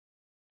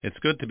It's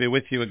good to be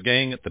with you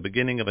again at the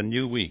beginning of a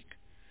new week,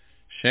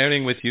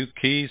 sharing with you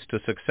keys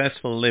to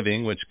successful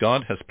living which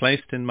God has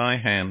placed in my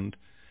hand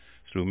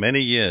through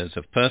many years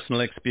of personal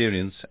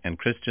experience and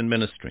Christian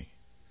ministry.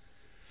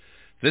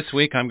 This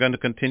week I'm going to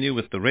continue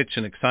with the rich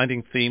and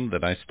exciting theme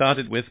that I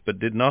started with but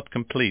did not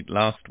complete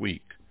last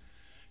week.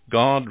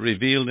 God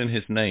revealed in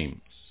his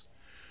names.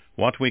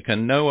 What we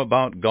can know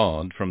about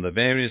God from the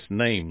various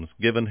names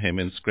given him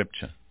in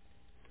Scripture.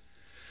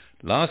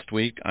 Last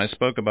week I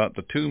spoke about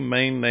the two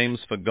main names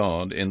for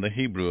God in the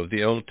Hebrew of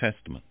the Old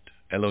Testament,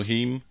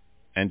 Elohim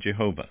and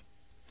Jehovah.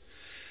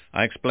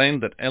 I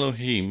explained that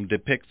Elohim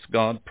depicts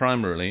God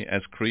primarily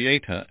as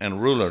creator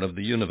and ruler of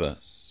the universe.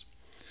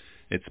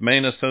 Its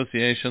main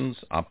associations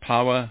are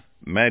power,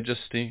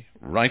 majesty,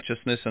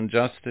 righteousness and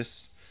justice,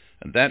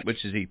 and that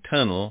which is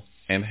eternal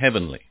and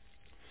heavenly.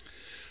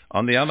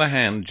 On the other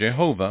hand,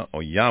 Jehovah,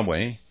 or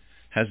Yahweh,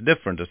 has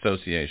different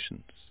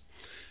associations.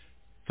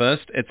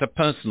 First, it's a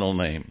personal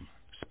name,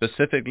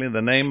 specifically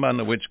the name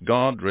under which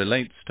God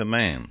relates to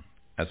man,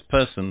 as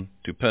person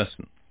to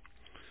person.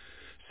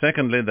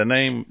 Secondly, the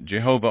name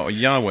Jehovah or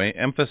Yahweh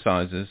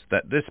emphasizes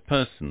that this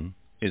person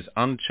is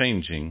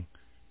unchanging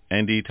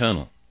and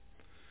eternal.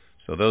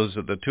 So those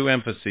are the two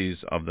emphases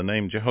of the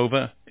name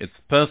Jehovah. It's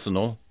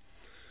personal,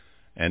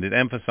 and it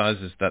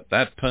emphasizes that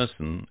that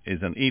person is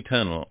an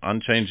eternal,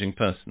 unchanging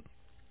person.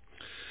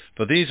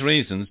 For these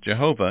reasons,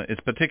 Jehovah is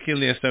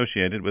particularly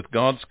associated with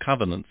God's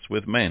covenants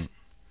with men,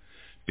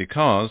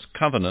 because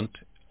covenant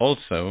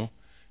also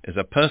is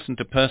a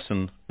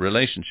person-to-person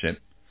relationship,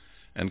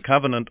 and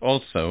covenant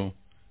also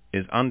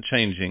is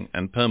unchanging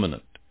and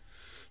permanent,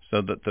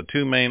 so that the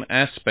two main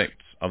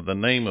aspects of the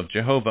name of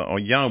Jehovah or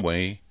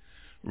Yahweh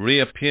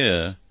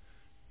reappear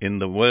in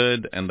the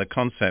word and the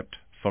concept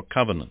for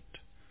covenant.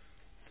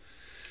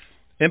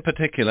 In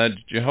particular,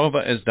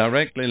 Jehovah is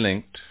directly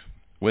linked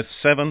with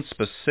 7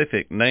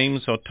 specific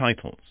names or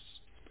titles,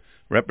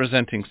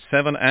 representing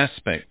 7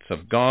 aspects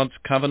of God's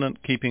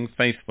covenant-keeping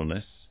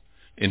faithfulness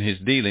in his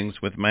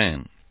dealings with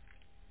man.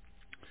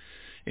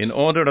 In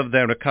order of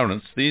their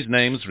occurrence, these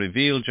names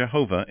reveal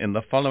Jehovah in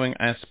the following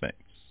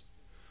aspects.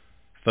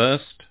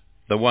 First,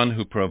 the one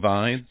who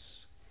provides.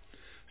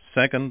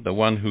 Second, the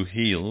one who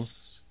heals.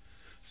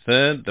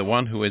 Third, the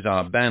one who is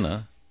our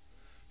banner.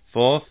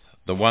 Fourth,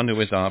 the one who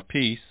is our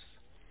peace.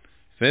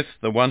 Fifth,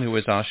 the one who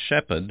is our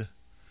shepherd.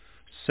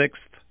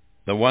 Sixth,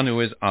 the one who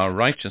is our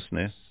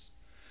righteousness.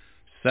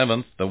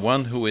 Seventh, the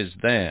one who is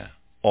there,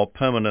 or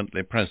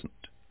permanently present.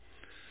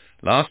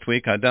 Last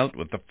week I dealt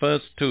with the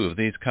first 2 of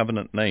these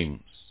covenant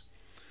names,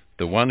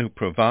 the one who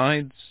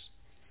provides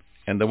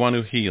and the one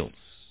who heals.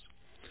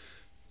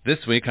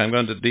 This week I'm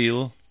going to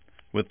deal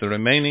with the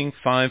remaining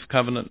 5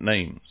 covenant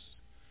names,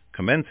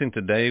 commencing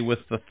today with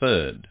the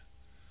third,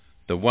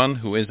 the one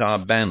who is our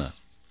banner.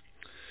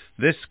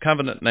 This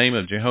covenant name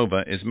of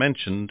Jehovah is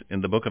mentioned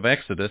in the book of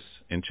Exodus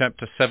in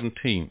chapter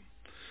 17.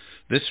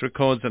 This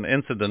records an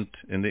incident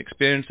in the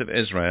experience of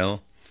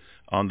Israel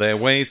on their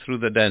way through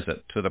the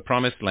desert to the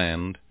promised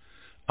land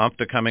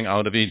after coming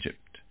out of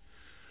Egypt.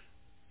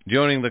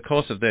 During the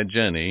course of their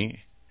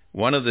journey,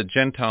 one of the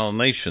Gentile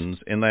nations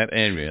in that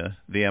area,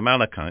 the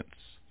Amalekites,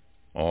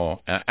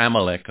 or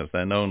Amalek as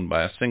they're known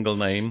by a single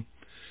name,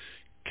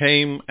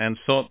 came and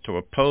sought to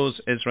oppose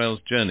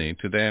Israel's journey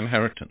to their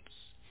inheritance,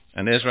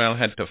 and Israel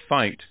had to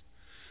fight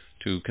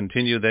to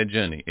continue their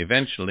journey.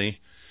 Eventually,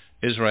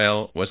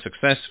 Israel was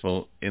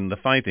successful in the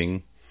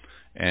fighting,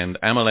 and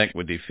Amalek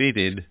were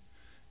defeated,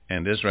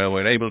 and Israel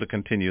were able to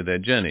continue their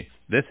journey.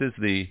 This is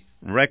the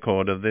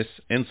record of this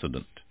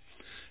incident.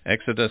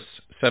 Exodus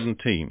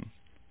 17,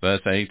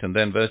 verse 8, and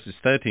then verses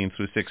 13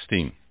 through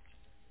 16.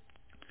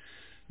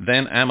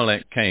 Then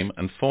Amalek came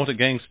and fought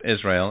against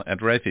Israel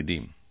at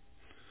Rephidim.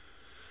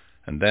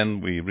 And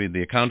then we read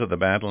the account of the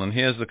battle, and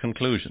here's the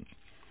conclusion.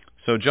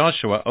 So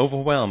Joshua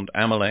overwhelmed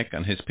Amalek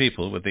and his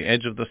people with the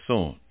edge of the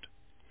sword.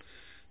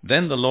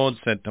 Then the Lord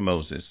said to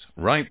Moses,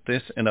 "Write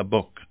this in a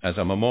book as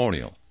a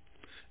memorial,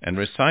 and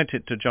recite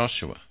it to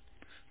Joshua,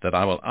 that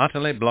I will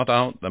utterly blot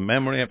out the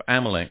memory of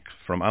Amalek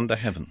from under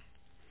heaven."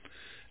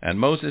 And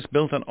Moses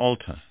built an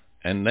altar,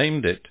 and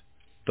named it,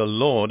 "The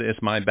Lord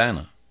is my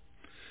banner."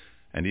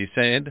 And he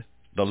said,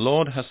 "The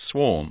Lord has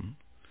sworn,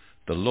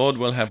 the Lord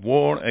will have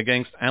war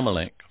against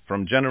Amalek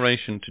from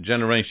generation to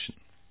generation."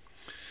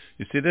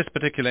 You see, this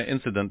particular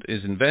incident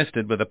is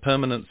invested with a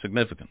permanent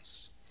significance,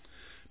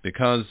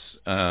 because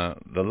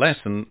the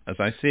lesson, as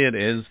I see it,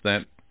 is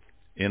that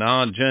in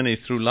our journey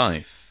through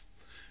life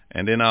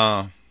and in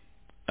our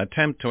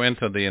attempt to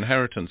enter the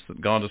inheritance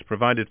that God has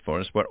provided for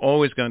us, we're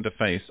always going to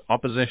face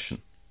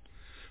opposition.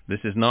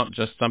 This is not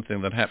just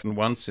something that happened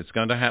once. It's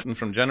going to happen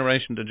from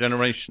generation to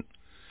generation.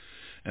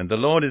 And the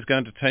Lord is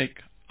going to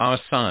take our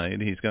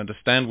side. He's going to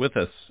stand with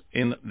us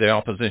in the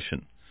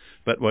opposition.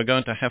 But we're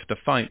going to have to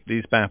fight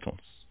these battles.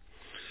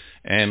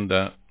 And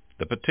the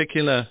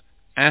particular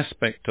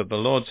aspect of the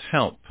Lord's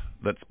help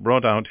that's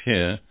brought out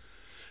here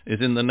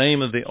is in the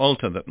name of the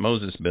altar that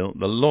Moses built,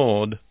 "The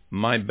Lord,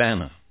 my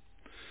banner."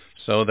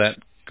 So that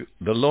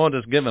the Lord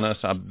has given us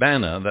a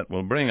banner that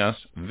will bring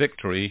us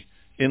victory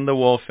in the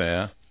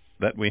warfare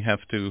that we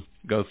have to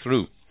go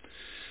through.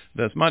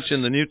 There's much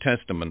in the New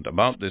Testament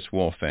about this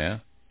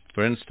warfare.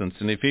 For instance,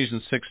 in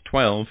Ephesians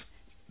 6:12,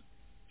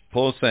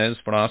 Paul says,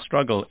 "For our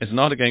struggle is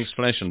not against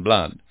flesh and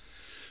blood,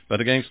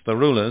 but against the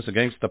rulers,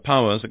 against the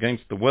powers,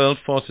 against the world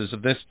forces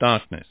of this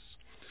darkness,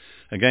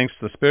 against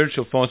the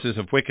spiritual forces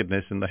of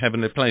wickedness in the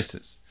heavenly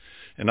places."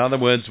 In other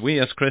words, we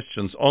as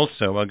Christians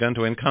also are going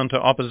to encounter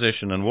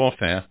opposition and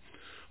warfare,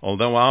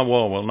 although our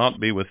war will not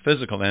be with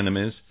physical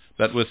enemies,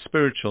 but with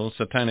spiritual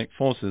satanic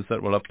forces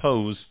that will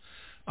oppose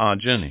our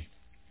journey.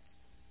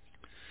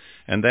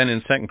 And then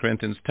in 2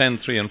 Corinthians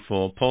 10:3 and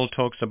 4, Paul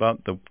talks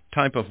about the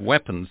type of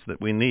weapons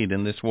that we need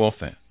in this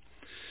warfare.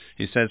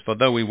 He says, "For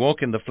though we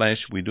walk in the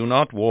flesh, we do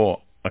not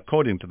war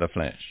according to the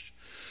flesh.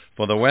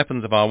 For the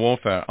weapons of our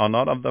warfare are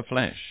not of the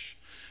flesh,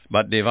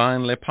 but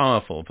divinely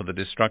powerful for the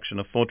destruction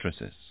of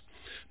fortresses."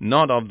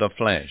 Not of the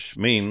flesh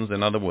means,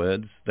 in other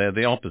words, they're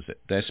the opposite.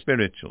 They're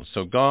spiritual.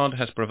 So God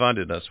has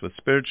provided us with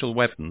spiritual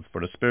weapons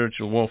for a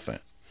spiritual warfare.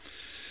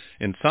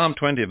 In Psalm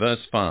 20,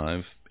 verse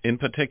 5, in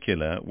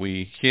particular,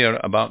 we hear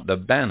about the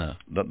banner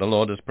that the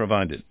Lord has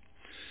provided.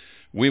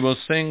 "We will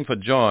sing for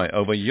joy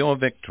over your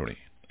victory,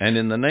 and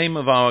in the name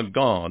of our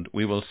God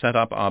we will set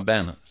up our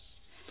banners."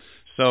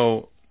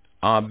 So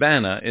our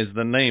banner is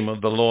the name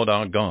of the Lord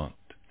our God,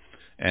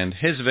 and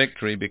his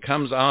victory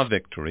becomes our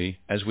victory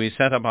as we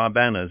set up our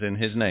banners in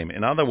his name.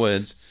 In other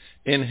words,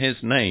 in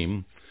his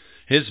name,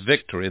 his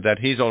victory that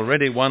he's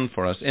already won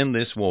for us in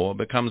this war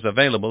becomes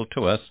available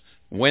to us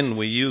when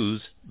we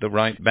use the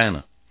right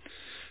banner.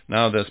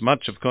 Now, there's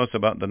much, of course,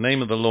 about the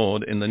name of the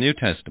Lord in the New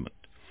Testament.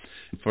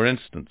 For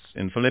instance,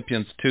 in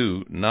Philippians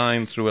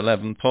 2:9 through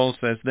 11, Paul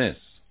says this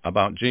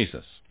about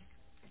Jesus: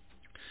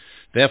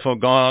 "Therefore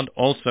God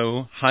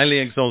also highly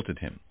exalted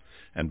him,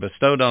 and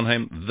bestowed on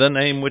him the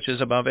name which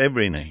is above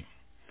every name,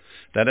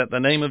 that at the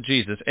name of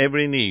Jesus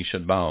every knee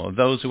should bow, of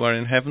those who are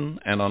in heaven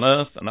and on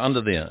earth and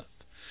under the earth,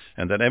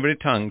 and that every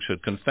tongue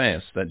should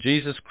confess that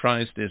Jesus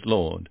Christ is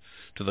Lord,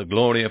 to the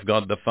glory of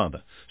God the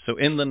Father." So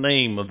in the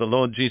name of the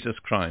Lord Jesus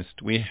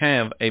Christ, we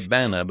have a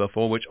banner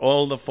before which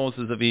all the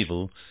forces of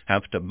evil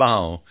have to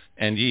bow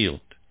and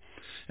yield.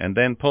 And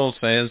then Paul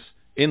says,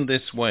 in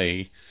this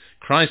way,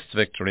 Christ's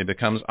victory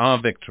becomes our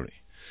victory.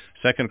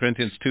 2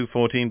 Corinthians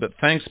 2:14, "But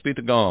thanks be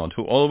to God,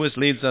 who always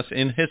leads us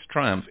in his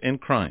triumph in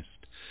Christ,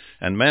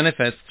 and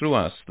manifests through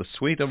us the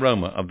sweet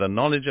aroma of the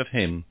knowledge of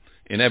him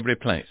in every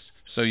place."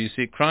 So you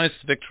see,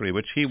 Christ's victory,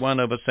 which he won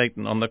over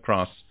Satan on the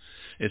cross,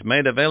 is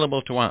made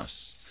available to us.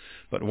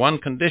 But one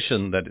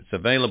condition that it's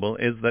available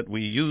is that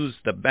we use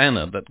the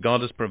banner that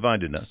God has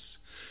provided us,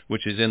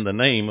 which is in the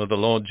name of the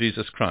Lord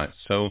Jesus Christ.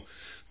 So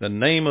the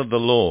name of the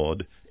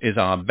Lord is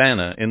our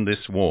banner in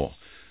this war.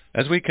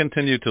 As we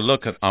continue to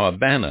look at our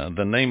banner,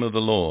 the name of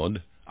the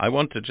Lord, I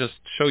want to just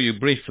show you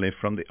briefly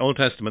from the Old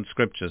Testament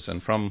scriptures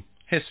and from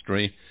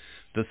history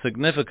the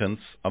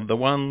significance of the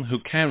one who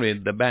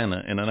carried the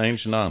banner in an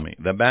ancient army,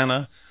 the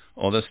banner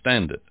or the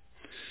standard.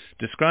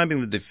 Describing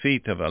the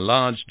defeat of a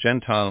large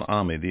Gentile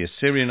army, the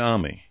Assyrian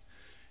army,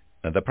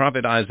 the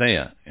prophet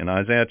Isaiah, in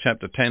Isaiah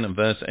chapter 10 and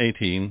verse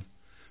 18,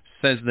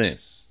 says this: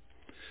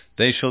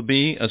 "They shall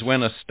be as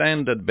when a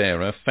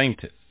standard-bearer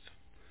fainteth."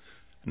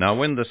 Now,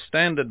 when the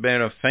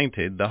standard-bearer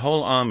fainted, the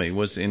whole army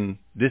was in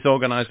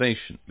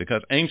disorganization,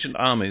 because ancient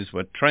armies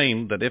were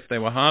trained that if they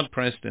were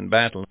hard-pressed in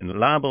battle and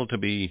liable to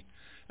be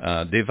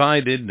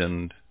divided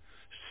and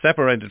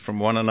separated from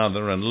one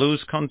another and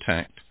lose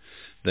contact,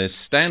 the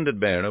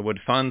standard-bearer would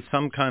find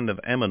some kind of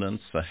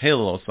eminence, a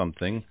hill or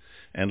something,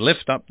 and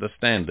lift up the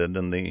standard,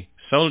 and the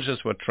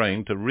soldiers were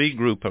trained to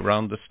regroup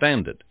around the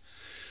standard.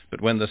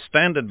 But when the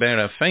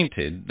standard-bearer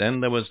fainted,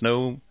 then there was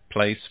no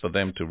place for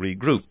them to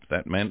regroup.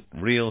 That meant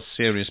real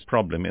serious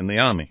problem in the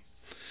army.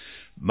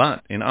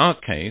 But in our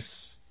case,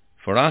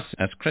 for us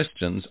as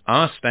Christians,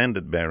 our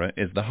standard-bearer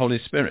is the Holy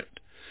Spirit.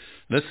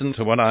 Listen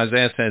to what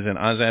Isaiah says in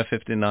Isaiah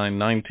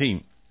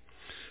 59:19.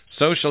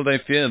 "So shall they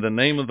fear the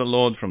name of the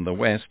Lord from the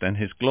west, and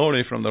his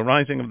glory from the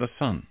rising of the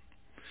sun.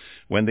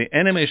 When the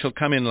enemy shall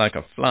come in like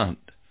a flood,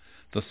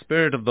 the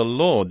Spirit of the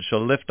Lord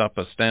shall lift up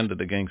a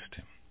standard against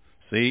him."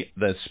 See,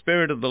 the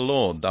Spirit of the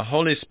Lord, the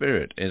Holy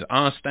Spirit, is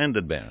our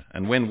standard-bearer.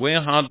 And when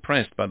we're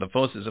hard-pressed by the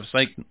forces of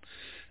Satan,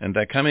 and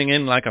they're coming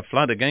in like a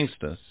flood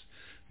against us,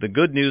 the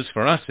good news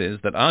for us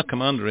is that our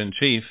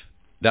Commander-in-Chief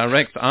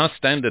directs our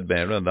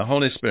standard-bearer, the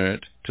Holy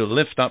Spirit, to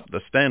lift up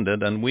the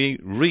standard, and we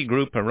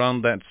regroup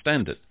around that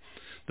standard.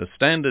 The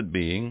standard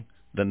being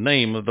the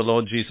name of the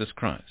Lord Jesus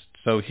Christ.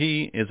 So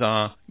he is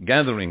our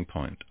gathering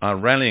point, our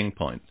rallying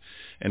point.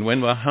 And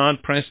when we're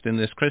hard-pressed in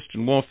this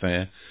Christian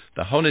warfare,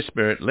 the Holy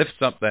Spirit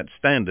lifts up that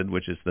standard,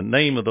 which is the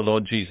name of the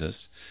Lord Jesus.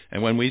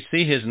 And when we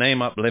see his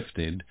name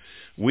uplifted,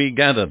 we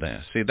gather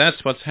there. See,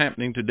 that's what's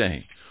happening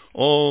today.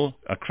 All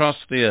across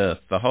the earth,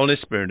 the Holy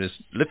Spirit is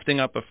lifting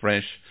up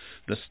afresh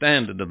the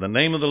standard of the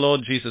name of the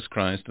Lord Jesus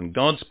Christ, and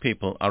God's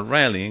people are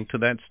rallying to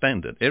that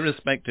standard,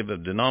 irrespective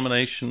of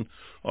denomination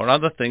or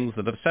other things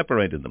that have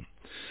separated them.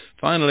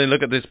 Finally,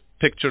 look at this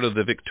picture of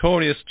the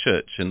victorious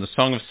church in the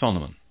Song of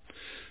Solomon.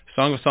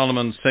 Song of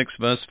Solomon 6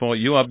 verse 4,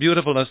 "You are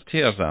beautiful as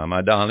Tirzah,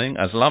 my darling,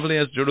 as lovely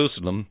as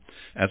Jerusalem,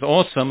 as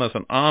awesome as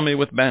an army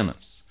with banners."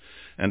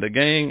 And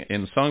again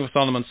in Song of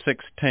Solomon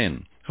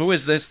 6:10, "Who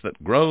is this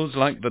that grows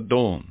like the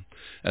dawn,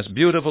 as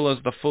beautiful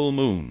as the full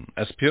moon,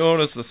 as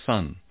pure as the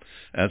sun,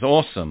 as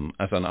awesome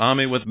as an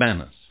army with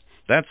banners?"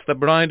 That's the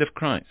bride of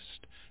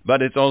Christ,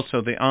 but it's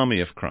also the army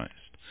of Christ.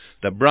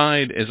 The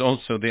bride is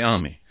also the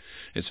army.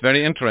 It's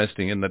very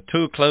interesting, in the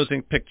two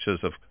closing pictures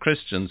of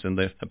Christians in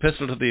the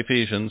Epistle to the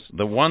Ephesians,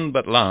 the one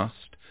but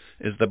last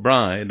is the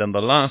bride and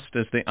the last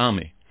is the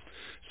army.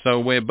 So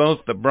we're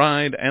both the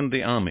bride and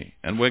the army,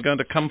 and we're going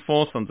to come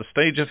forth on the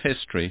stage of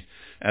history,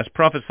 as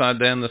prophesied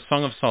there in the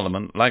Song of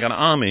Solomon, like an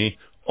army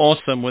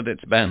awesome with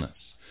its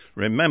banners.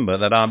 Remember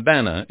that our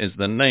banner is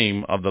the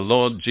name of the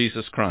Lord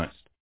Jesus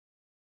Christ.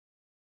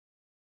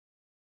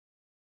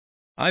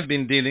 I've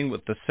been dealing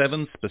with the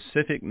 7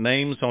 specific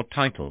names or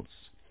titles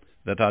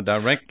that are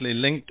directly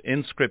linked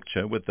in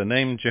Scripture with the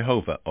name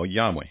Jehovah or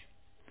Yahweh.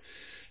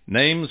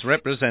 Names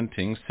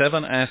representing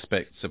 7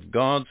 aspects of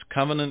God's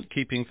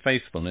covenant-keeping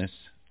faithfulness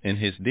in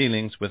his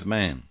dealings with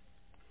man.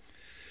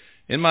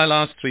 In my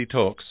last 3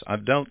 talks,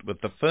 I've dealt with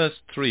the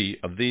first 3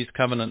 of these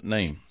covenant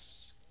names.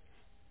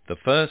 The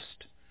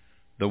first,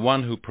 the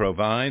one who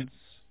provides.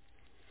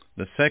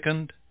 The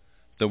second,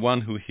 the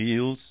one who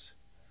heals.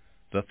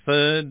 The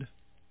third,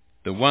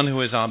 the one who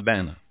is our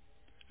banner.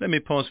 Let me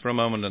pause for a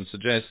moment and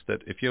suggest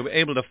that if you're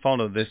able to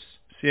follow this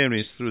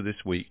series through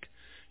this week,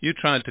 you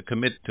try to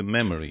commit to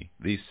memory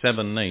these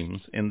 7 names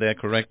in their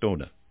correct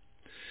order.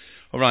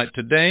 All right,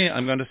 today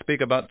I'm going to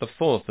speak about the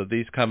 4th of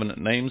these covenant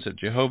names of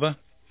Jehovah,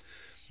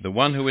 the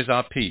one who is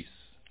our peace.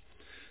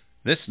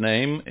 This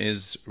name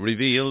is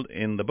revealed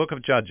in the book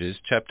of Judges,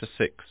 chapter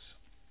 6.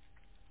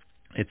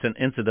 It's an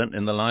incident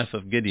in the life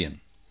of Gideon.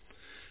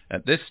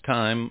 At this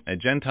time, a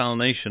Gentile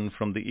nation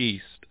from the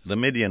east, the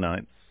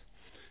Midianites,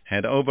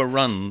 had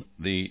overrun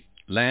the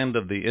land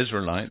of the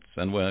Israelites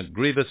and were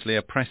grievously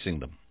oppressing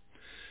them.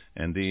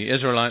 And the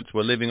Israelites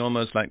were living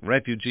almost like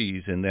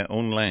refugees in their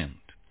own land.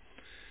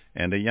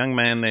 And a young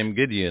man named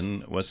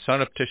Gideon was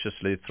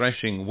surreptitiously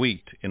threshing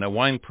wheat in a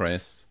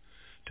winepress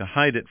to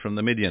hide it from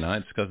the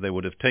Midianites, because they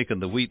would have taken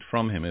the wheat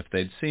from him if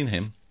they'd seen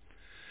him.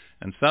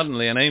 And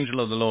suddenly an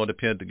angel of the Lord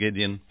appeared to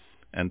Gideon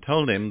and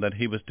told him that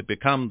he was to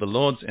become the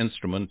Lord's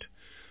instrument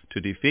to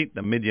defeat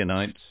the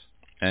Midianites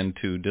and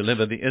to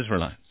deliver the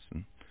Israelites.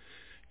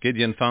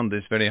 Gideon found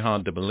this very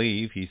hard to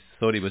believe. He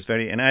thought he was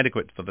very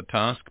inadequate for the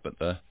task, but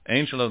the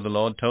angel of the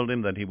Lord told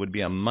him that he would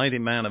be a mighty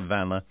man of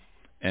valor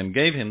and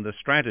gave him the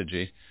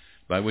strategy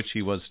by which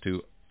he was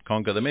to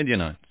conquer the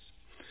Midianites.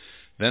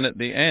 Then at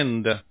the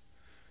end,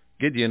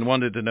 Gideon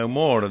wanted to know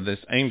more of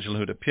this angel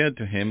who'd appeared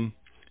to him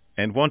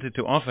and wanted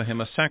to offer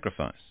him a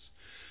sacrifice.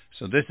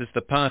 So this is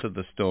the part of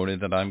the story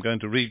that I'm going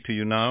to read to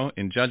you now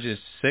in Judges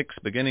 6,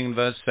 beginning in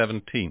verse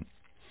 17.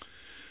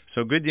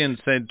 "So Gideon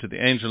said to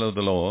the angel of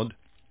the Lord,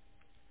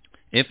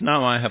 'If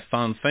now I have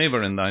found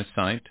favor in thy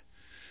sight,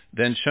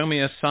 then show me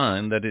a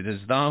sign that it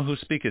is thou who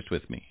speakest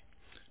with me.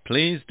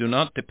 Please do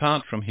not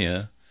depart from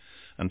here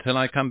until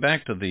I come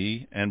back to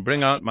thee and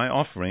bring out my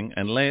offering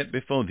and lay it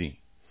before thee.'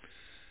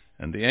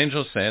 And the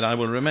angel said, 'I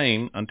will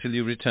remain until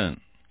you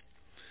return.'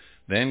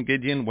 Then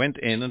Gideon went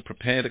in and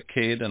prepared a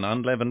kid and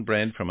unleavened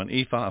bread from an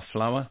ephah of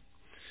flour.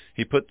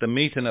 He put the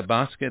meat in a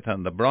basket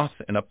and the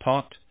broth in a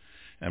pot,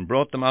 and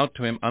brought them out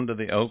to him under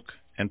the oak,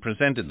 and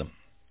presented them.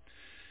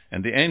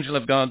 And the angel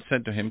of God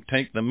said to him,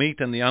 'Take the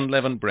meat and the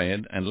unleavened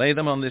bread, and lay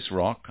them on this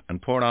rock,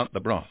 and pour out the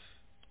broth.'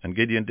 And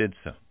Gideon did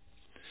so.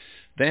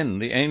 Then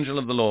the angel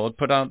of the Lord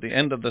put out the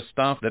end of the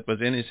staff that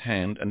was in his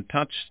hand, and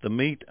touched the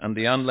meat and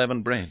the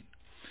unleavened bread.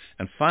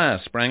 And fire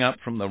sprang up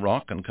from the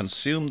rock, and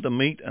consumed the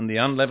meat and the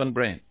unleavened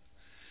bread.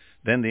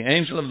 Then the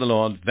angel of the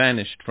Lord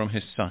vanished from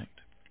his sight.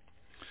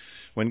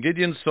 When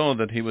Gideon saw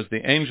that he was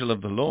the angel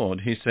of the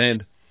Lord, he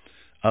said,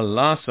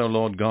 'Alas, O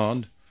Lord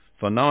God,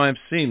 for now I have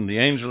seen the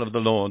angel of the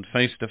Lord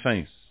face to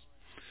face.'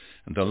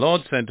 And the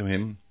Lord said to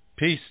him,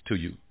 'Peace to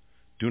you,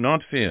 do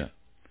not fear,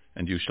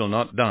 and you shall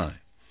not die.'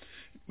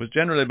 It was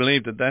generally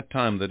believed at that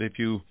time that if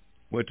you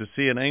were to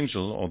see an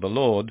angel or the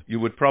Lord, you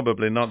would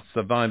probably not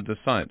survive the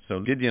sight. So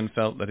Gideon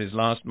felt that his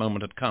last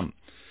moment had come.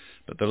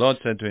 But the Lord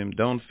said to him,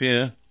 'Don't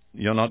fear,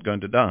 you're not going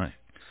to die.'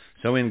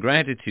 So in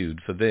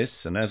gratitude for this,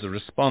 and as a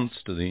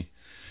response to the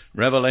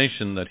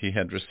revelation that he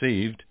had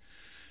received,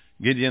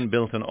 Gideon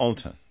built an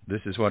altar.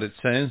 This is what it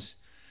says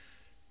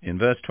in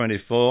verse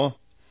 24.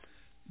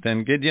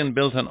 "Then Gideon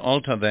built an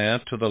altar there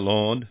to the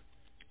Lord,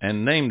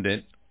 and named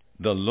it,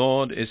 'The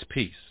Lord is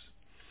Peace.'"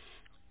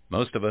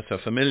 Most of us are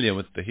familiar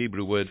with the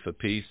Hebrew word for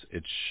peace.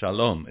 It's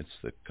shalom. It's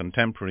the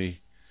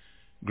contemporary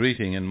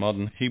greeting in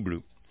modern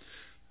Hebrew.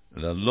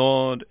 The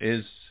Lord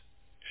is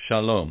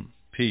shalom,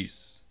 peace.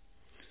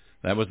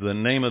 That was the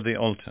name of the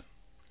altar.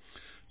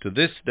 To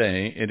this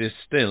day, it is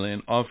still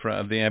in Ophrah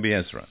of the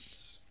Abiezrites.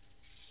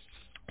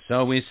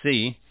 So we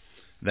see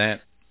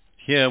that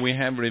here we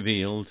have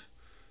revealed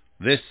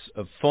this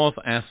 4th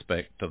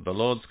aspect of the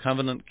Lord's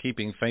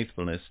covenant-keeping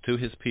faithfulness to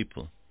his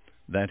people,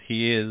 that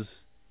he is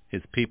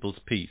his people's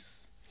peace.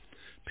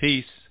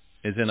 Peace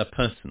is in a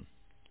person,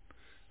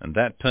 and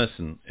that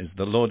person is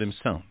the Lord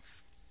himself.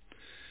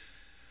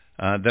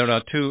 There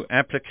are two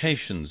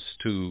applications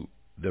to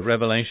the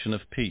revelation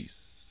of peace.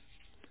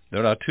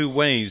 There are two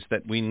ways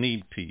that we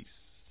need peace.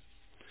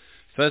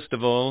 First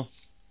of all,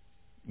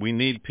 we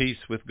need peace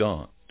with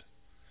God,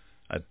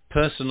 a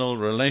personal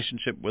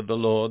relationship with the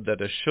Lord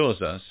that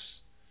assures us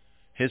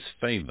his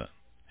favor,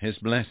 his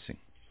blessing.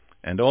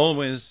 And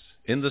always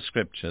in the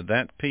Scripture,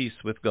 that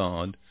peace with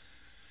God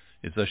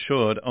is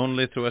assured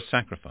only through a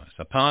sacrifice.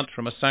 Apart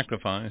from a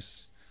sacrifice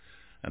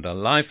and a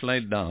life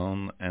laid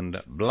down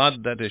and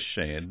blood that is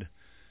shed,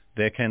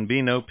 there can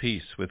be no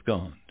peace with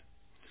God.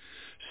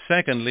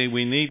 Secondly,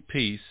 we need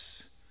peace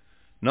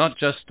not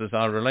just as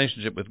our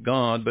relationship with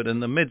God, but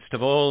in the midst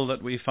of all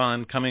that we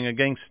find coming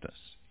against us.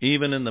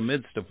 Even in the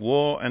midst of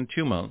war and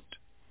tumult,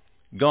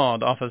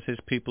 God offers his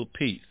people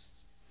peace.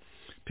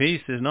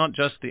 Peace is not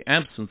just the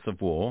absence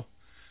of war.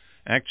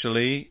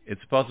 Actually,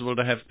 it's possible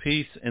to have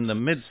peace in the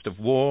midst of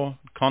war,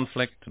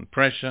 conflict, and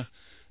pressure,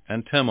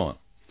 and turmoil,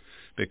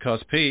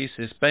 because peace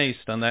is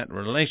based on that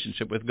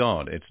relationship with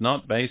God. It's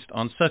not based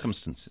on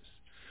circumstances.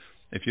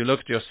 If you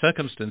look at your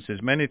circumstances,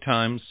 many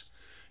times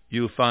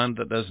you find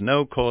that there's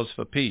no cause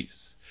for peace.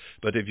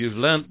 But if you've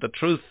learnt the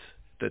truth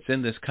that's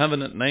in this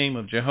covenant name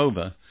of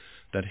Jehovah,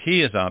 that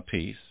he is our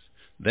peace,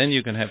 then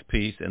you can have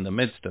peace in the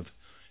midst of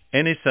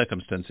any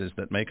circumstances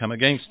that may come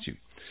against you.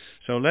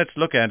 So let's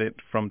look at it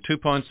from 2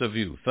 points of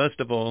view. First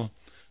of all,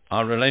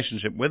 our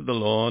relationship with the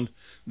Lord,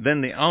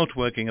 then the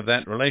outworking of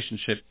that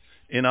relationship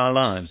in our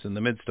lives in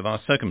the midst of our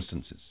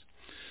circumstances.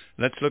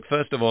 Let's look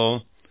first of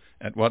all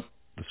at what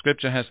the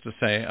Scripture has to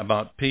say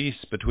about peace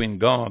between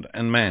God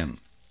and man.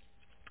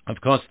 Of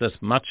course, there's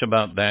much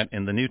about that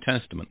in the New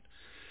Testament.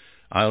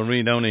 I'll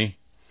read only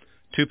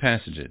 2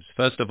 passages.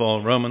 First of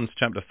all, Romans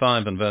chapter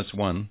 5 and verse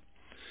 1.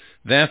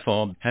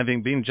 Therefore,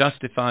 having been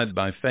justified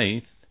by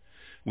faith,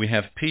 we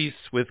have peace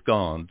with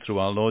God through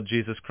our Lord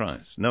Jesus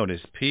Christ.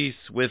 Notice, peace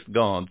with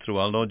God through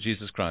our Lord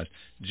Jesus Christ.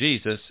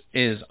 Jesus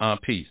is our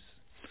peace.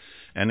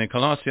 And in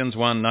Colossians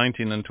 1,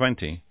 19 and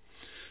 20,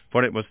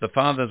 for it was the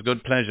Father's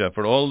good pleasure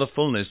for all the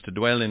fullness to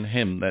dwell in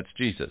him, that's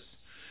Jesus,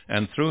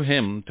 and through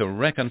him to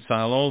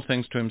reconcile all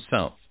things to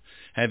himself,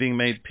 having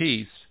made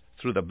peace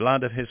through the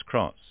blood of his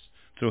cross.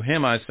 Through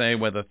him, I say,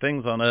 whether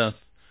things on earth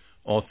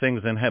or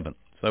things in heaven.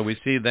 So we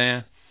see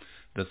there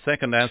the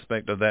second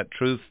aspect of that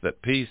truth,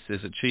 that peace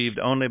is achieved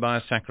only by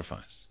a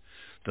sacrifice.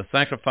 The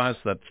sacrifice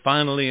that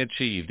finally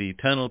achieved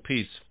eternal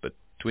peace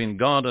between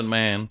God and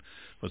man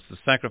was the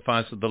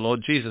sacrifice of the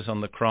Lord Jesus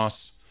on the cross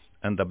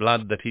and the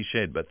blood that he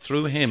shed. But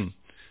through him,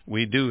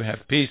 we do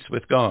have peace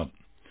with God.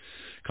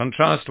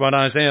 Contrast what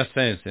Isaiah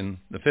says in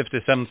the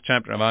 57th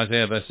chapter of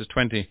Isaiah, verses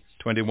 20,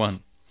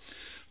 21.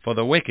 For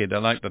the wicked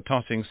are like the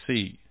tossing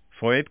sea,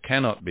 for it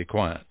cannot be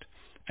quiet,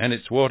 and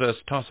its waters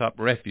toss up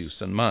refuse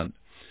and mud.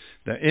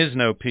 There is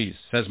no peace,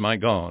 says my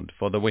God,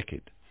 for the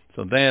wicked.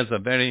 So there's a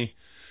very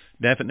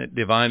definite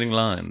dividing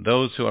line.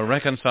 Those who are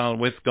reconciled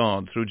with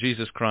God through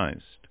Jesus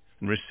Christ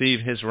and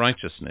receive his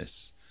righteousness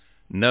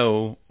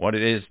know what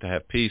it is to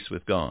have peace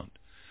with God.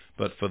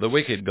 But for the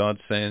wicked, God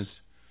says,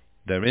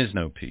 there is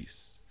no peace.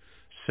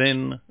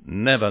 Sin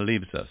never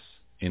leaves us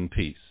in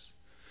peace.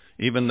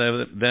 Even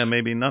though there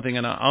may be nothing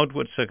in our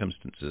outward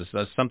circumstances,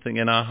 there's something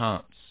in our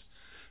hearts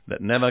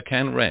that never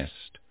can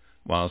rest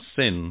while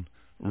sin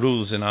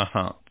rules in our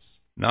hearts.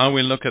 Now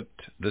we look at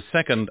the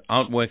second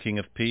outworking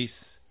of peace,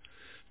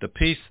 the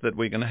peace that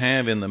we can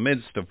have in the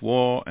midst of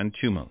war and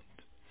tumult.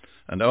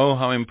 And oh,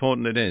 how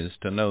important it is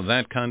to know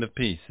that kind of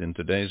peace in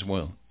today's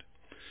world.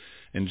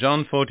 In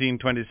John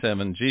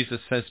 14:27,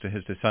 Jesus says to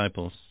his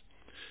disciples,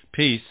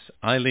 peace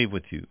I leave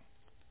with you.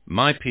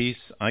 My peace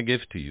I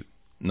give to you.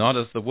 Not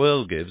as the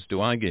world gives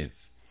do I give.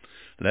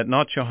 Let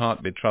not your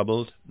heart be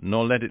troubled,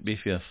 nor let it be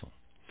fearful.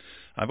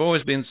 I've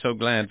always been so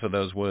glad for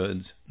those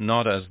words,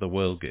 not as the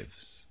world gives,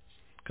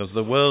 because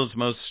the world's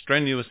most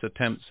strenuous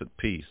attempts at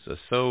peace are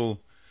so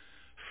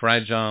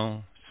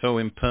fragile, so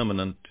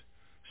impermanent,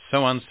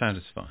 so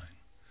unsatisfying.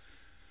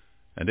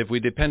 And if we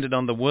depended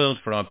on the world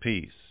for our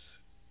peace,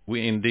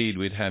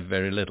 we'd have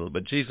very little.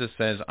 But Jesus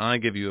says, I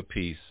give you a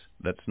peace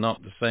that's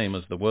not the same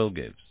as the world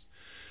gives.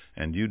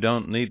 And you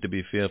don't need to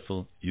be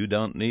fearful. You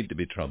don't need to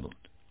be troubled.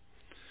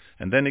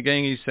 And then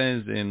again he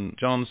says in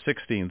John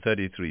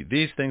 16:33,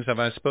 these things have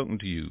I spoken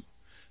to you,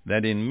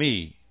 that in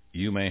me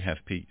you may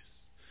have peace.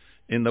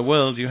 In the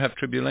world you have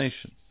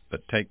tribulation,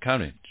 but take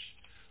courage.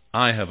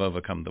 I have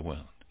overcome the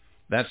world.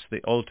 That's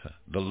the altar,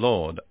 the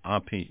Lord, our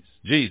peace.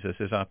 Jesus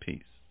is our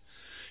peace.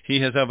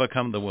 He has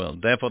overcome the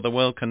world. Therefore the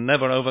world can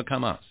never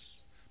overcome us,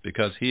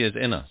 because he is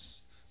in us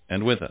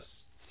and with us.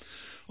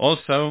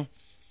 Also,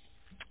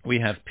 we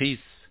have peace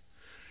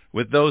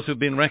with those who've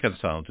been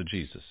reconciled to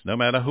Jesus, no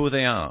matter who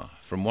they are,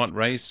 from what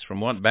race, from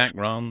what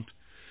background.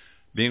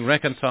 Being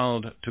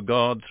reconciled to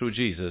God through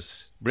Jesus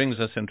brings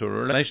us into a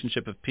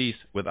relationship of peace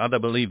with other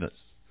believers.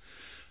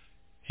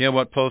 Hear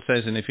what Paul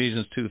says in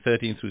Ephesians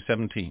 2:13 through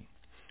 17,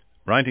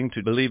 writing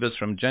to believers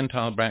from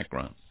Gentile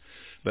backgrounds.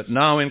 But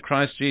now in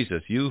Christ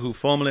Jesus, you who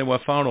formerly were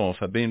far off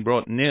have been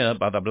brought near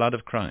by the blood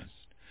of Christ.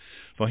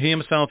 For he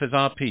himself is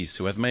our peace,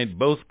 who hath made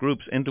both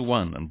groups into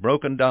one, and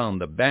broken down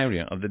the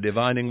barrier of the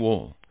dividing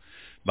wall,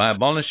 by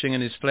abolishing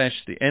in his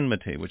flesh the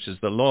enmity, which is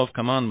the law of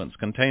commandments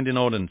contained in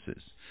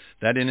ordinances,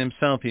 that in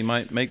himself he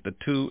might make the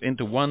two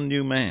into one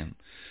new man,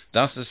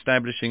 thus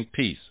establishing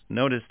peace.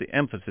 Notice the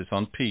emphasis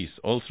on peace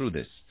all through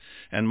this,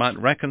 and might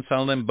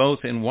reconcile them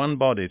both in one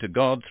body to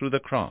God through the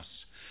cross,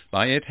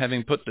 by it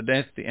having put to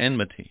death the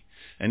enmity.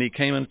 And he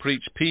came and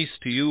preached peace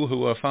to you who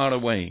were far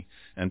away,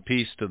 and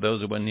peace to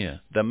those who were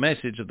near. The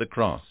message of the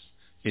cross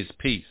is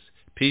peace.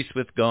 Peace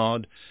with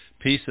God,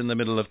 peace in the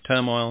middle of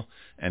turmoil,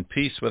 and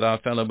peace with our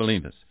fellow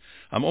believers.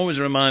 I'm always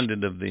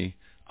reminded of the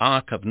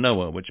Ark of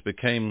Noah, which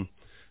became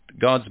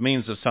God's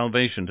means of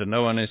salvation to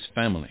Noah and his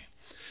family.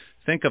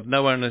 Think of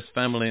Noah and his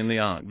family in the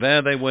ark.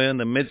 There they were in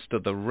the midst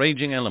of the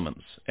raging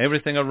elements.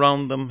 Everything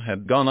around them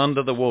had gone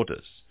under the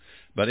waters.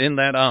 But in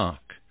that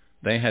ark,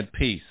 they had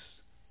peace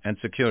and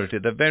security.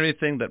 The very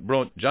thing that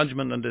brought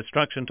judgment and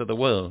destruction to the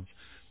world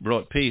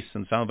brought peace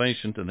and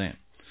salvation to them.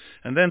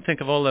 And then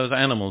think of all those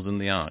animals in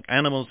the ark,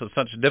 animals of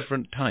such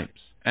different types,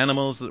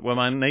 animals that were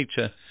by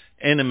nature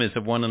enemies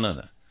of one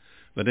another.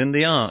 But in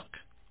the ark,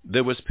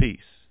 there was peace.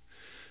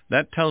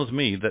 That tells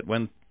me that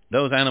when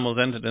those animals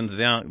entered into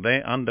the ark,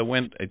 they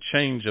underwent a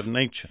change of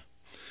nature.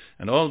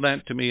 And all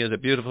that to me is a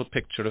beautiful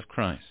picture of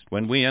Christ.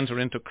 When we enter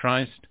into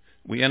Christ,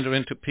 we enter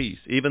into peace.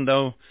 Even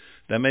though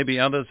there may be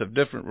others of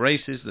different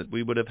races that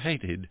we would have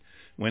hated,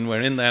 when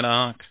we're in that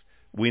ark,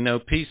 we know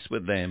peace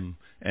with them.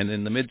 And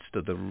in the midst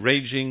of the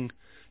raging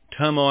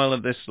turmoil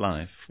of this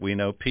life, we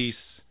know peace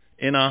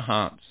in our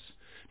hearts,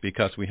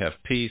 because we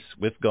have peace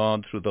with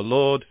God through the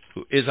Lord,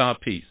 who is our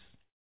peace.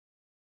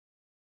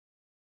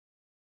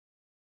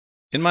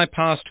 In my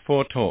past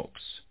 4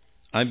 talks,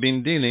 I've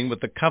been dealing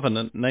with the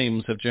covenant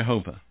names of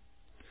Jehovah,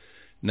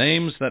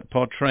 names that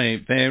portray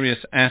various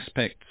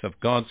aspects of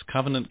God's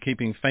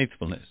covenant-keeping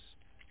faithfulness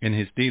in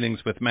his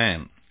dealings with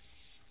man.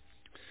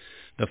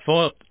 The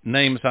 4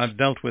 names I've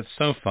dealt with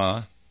so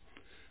far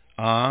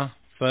are,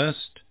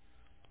 first,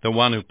 the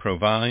one who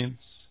provides;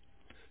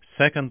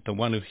 second, the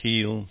one who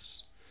heals;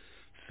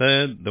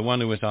 third, the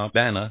one who is our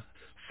banner;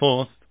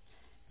 fourth,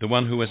 the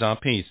one who is our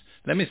peace.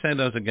 Let me say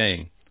those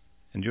again.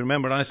 And you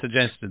remember I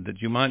suggested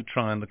that you might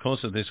try in the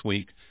course of this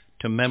week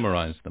to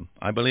memorize them.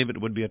 I believe it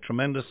would be a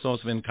tremendous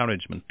source of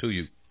encouragement to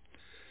you.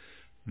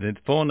 The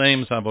 4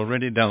 names I've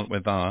already dealt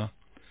with are,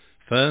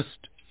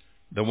 first,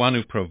 the one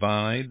who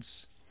provides;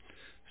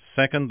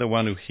 second, the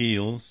one who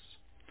heals;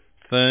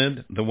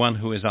 third, the one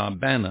who is our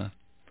banner;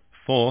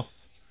 fourth,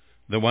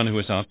 the one who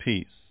is our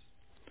peace.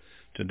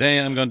 Today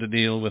I'm going to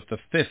deal with the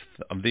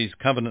 5th of these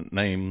covenant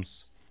names,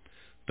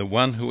 the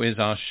one who is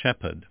our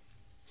shepherd.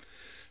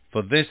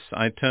 For this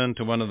I turn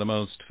to one of the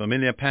most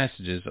familiar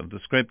passages of the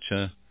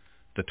Scripture,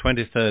 the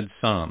 23rd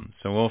Psalm,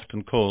 so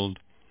often called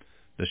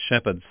the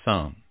Shepherd's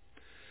Psalm.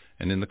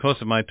 And in the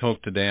course of my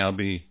talk today, I'll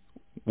be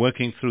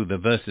working through the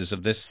verses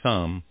of this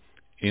psalm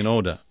in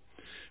order.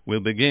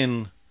 We'll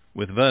begin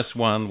with verse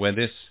 1, where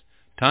this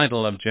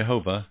title of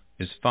Jehovah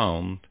is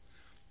found: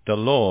 "The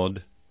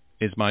Lord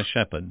is my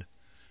shepherd,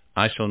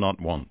 I shall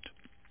not want."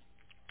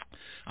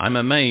 I'm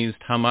amazed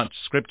how much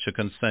Scripture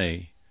can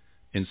say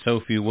in so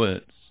few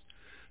words,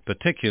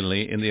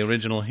 particularly in the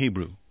original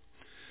Hebrew.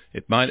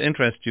 It might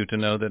interest you to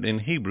know that in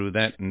Hebrew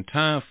that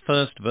entire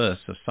first verse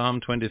of Psalm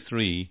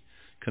 23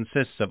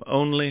 consists of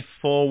only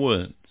 4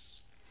 words.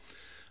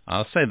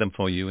 I'll say them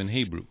for you in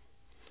Hebrew.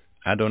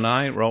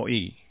 Adonai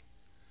Ro'i,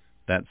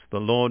 that's the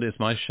Lord is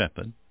my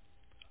shepherd.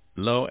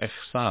 Lo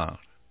echsar,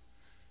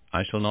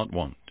 I shall not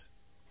want.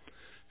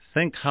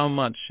 Think how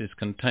much is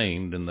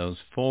contained in those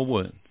 4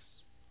 words.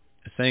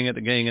 Saying it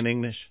again in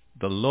English: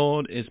 the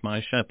Lord is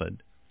my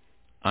shepherd,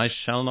 I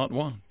shall not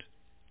want.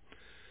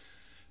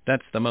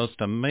 That's the most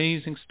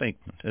amazing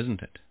statement,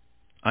 isn't it?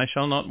 I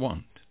shall not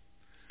want.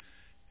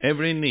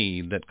 Every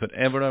need that could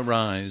ever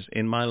arise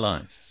in my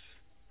life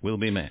will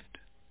be met.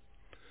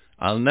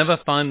 I'll never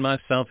find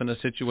myself in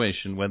a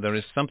situation where there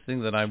is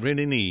something that I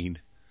really need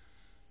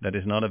that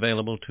is not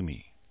available to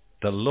me.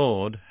 The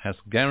Lord has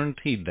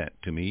guaranteed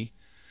that to me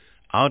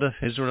out of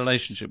his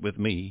relationship with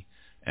me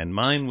and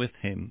mine with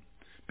him,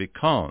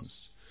 because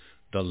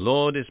the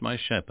Lord is my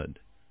shepherd,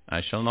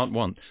 I shall not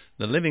want.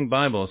 The Living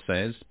Bible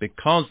says,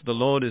 because the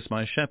Lord is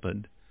my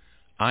shepherd,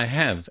 I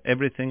have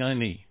everything I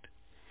need.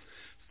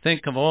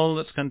 Think of all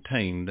that's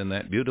contained in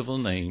that beautiful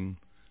name,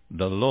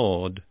 the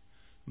Lord,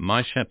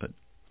 my shepherd.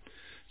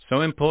 So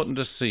important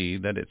to see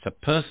that it's a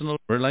personal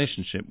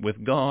relationship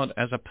with God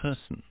as a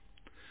person.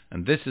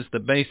 And this is the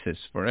basis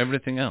for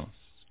everything else.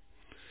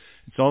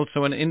 It's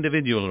also an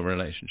individual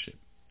relationship.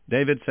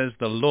 David says,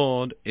 the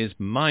Lord is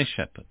my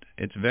shepherd.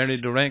 It's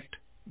very direct,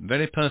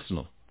 very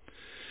personal.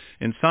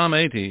 In Psalm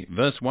 80,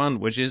 verse 1,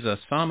 which is a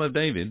Psalm of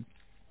David,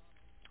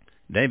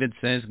 David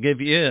says,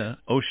 "Give ear,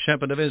 O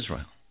shepherd of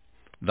Israel,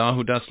 thou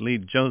who dost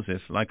lead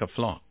Joseph like a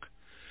flock,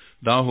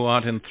 thou who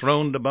art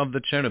enthroned above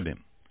the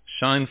cherubim,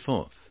 shine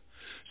forth."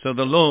 So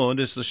the Lord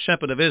is the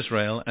shepherd of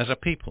Israel as a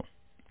people.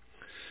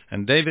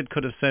 And David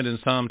could have said in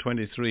Psalm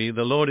 23,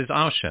 the Lord is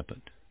our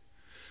shepherd.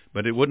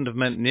 But it wouldn't have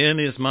meant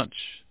nearly as much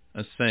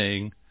as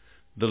saying,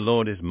 The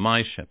Lord is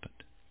my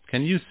shepherd.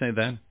 Can you say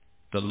that?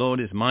 The Lord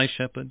is my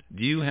shepherd.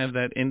 Do you have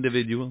that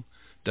individual,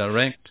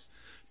 direct,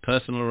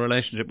 personal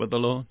relationship with the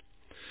Lord?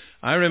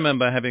 I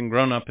remember having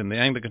grown up in the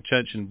Anglican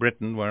Church in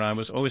Britain, where I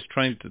was always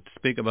trained to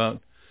speak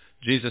about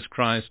Jesus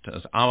Christ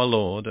as our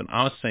Lord and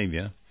our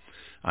Savior.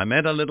 I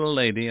met a little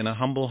lady in a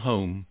humble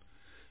home,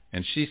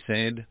 and she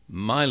said,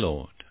 "My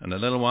Lord." And a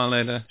little while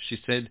later, she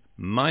said,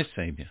 "My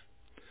Savior."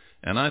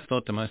 And I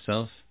thought to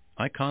myself,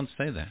 I can't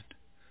say that.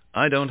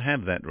 I don't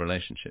have that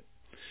relationship.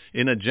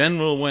 In a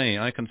general way,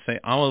 I can say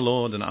our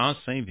Lord and our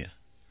Savior.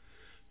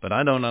 But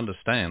I don't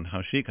understand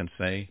how she can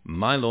say,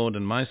 "My Lord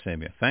and my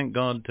Savior." Thank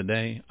God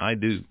today I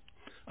do.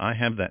 I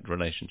have that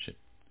relationship.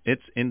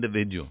 It's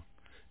individual.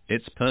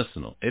 It's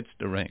personal. It's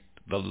direct.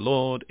 The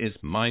Lord is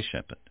my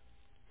shepherd.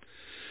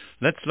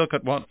 Let's look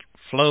at what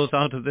flows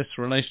out of this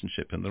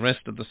relationship in the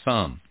rest of the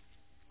psalm.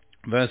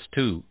 Verse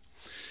 2,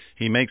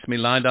 "He makes me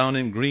lie down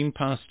in green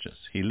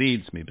pastures. He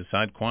leads me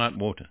beside quiet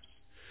waters."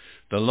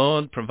 The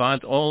Lord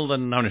provides all the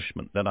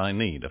nourishment that I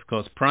need. Of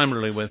course,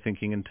 primarily we're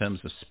thinking in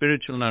terms of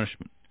spiritual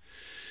nourishment.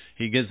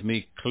 He gives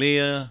me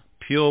clear,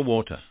 pure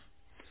water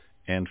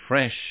and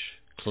fresh,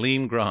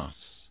 clean grass.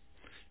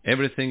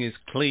 Everything is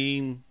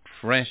clean,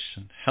 fresh,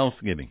 and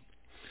health-giving.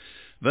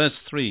 Verse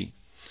 3,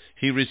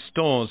 "He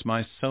restores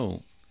my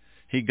soul.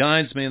 He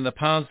guides me in the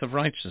paths of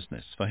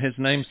righteousness for his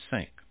name's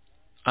sake."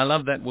 I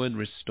love that word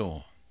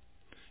restore.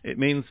 It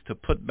means to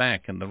put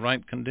back in the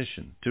right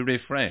condition, to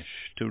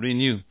refresh, to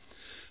renew.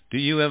 Do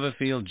you ever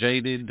feel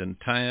jaded and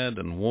tired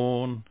and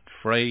worn,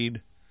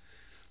 frayed?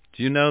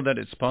 Do you know that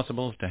it's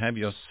possible to have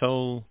your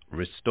soul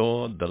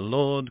restored? The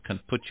Lord can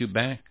put you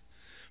back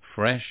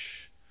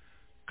fresh,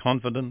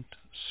 confident,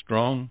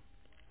 strong.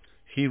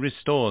 He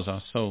restores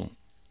our soul.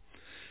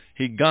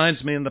 He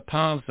guides me in the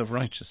paths of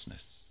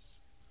righteousness.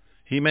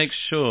 He makes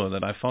sure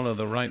that I follow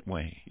the right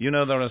way. You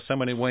know, there are so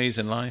many ways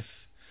in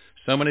life,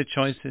 so many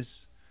choices.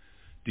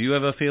 Do you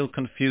ever feel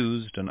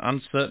confused and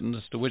uncertain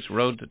as to which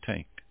road to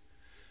take?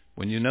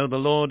 When you know the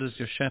Lord is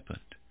your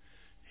shepherd,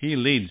 he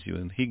leads you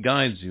and he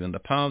guides you in the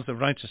paths of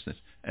righteousness.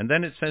 And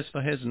then it says,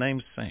 for his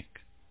name's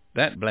sake.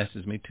 That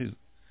blesses me too,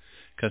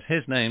 because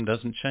his name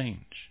doesn't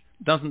change.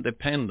 It doesn't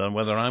depend on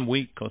whether I'm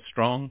weak or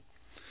strong.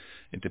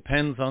 It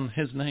depends on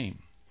his name.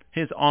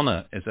 His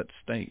honor is at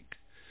stake.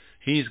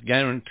 He's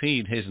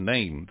guaranteed his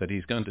name that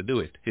he's going to do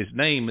it. His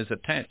name is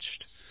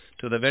attached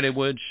to the very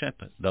word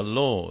shepherd, the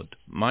Lord,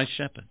 my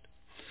shepherd.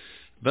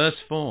 Verse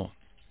 4,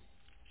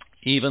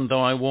 "Even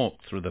though I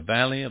walk through the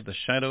valley of the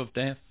shadow of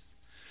death,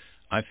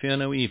 I fear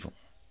no evil,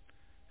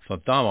 for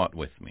thou art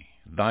with me.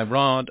 Thy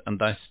rod and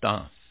thy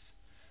staff,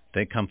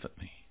 they comfort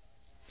me."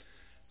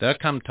 There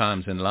come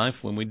times in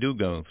life when we do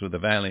go through the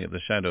valley of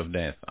the shadow of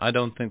death. I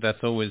don't think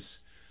that's always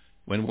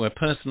when we're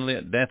personally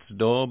at death's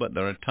door, but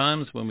there are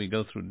times when we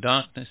go through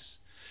darkness.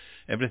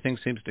 Everything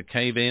seems to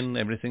cave in.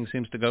 Everything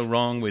seems to go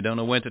wrong. We don't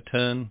know where to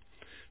turn.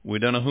 We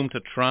don't know whom to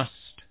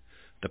trust.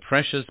 The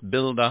pressures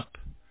build up.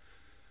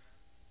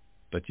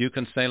 But you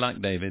can say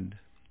like David,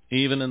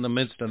 even in the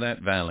midst of that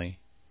valley,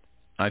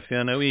 I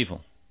fear no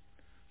evil,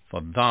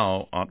 for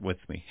thou art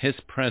with me. His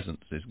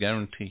presence is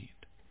guaranteed.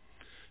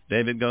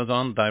 David goes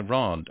on, thy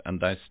rod and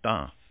thy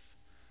staff,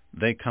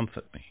 they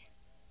comfort me.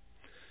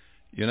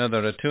 You know,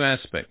 there are two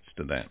aspects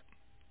to that.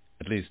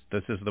 At least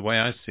this is the way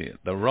I see it.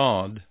 The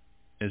rod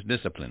is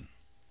discipline.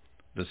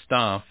 The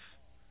staff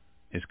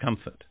is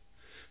comfort.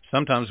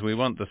 Sometimes we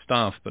want the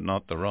staff but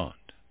not the rod.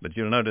 But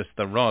you'll notice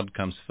the rod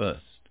comes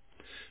first.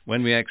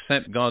 When we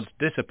accept God's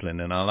discipline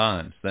in our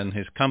lives, then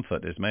his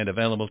comfort is made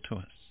available to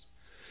us.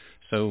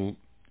 So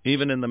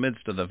even in the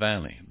midst of the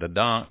valley, the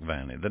dark,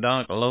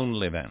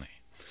 lonely valley,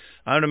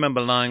 I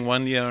remember lying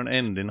 1 year on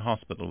end in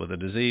hospital with a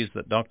disease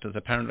that doctors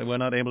apparently were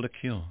not able to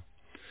cure.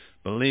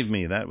 Believe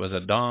me, that was a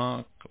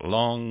dark,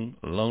 long,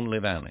 lonely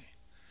valley.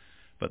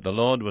 But the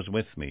Lord was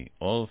with me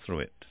all through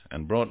it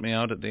and brought me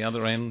out at the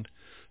other end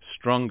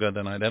stronger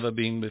than I'd ever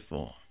been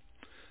before.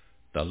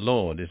 The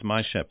Lord is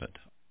my shepherd.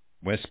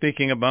 We're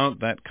speaking about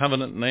that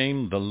covenant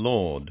name, the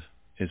Lord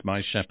is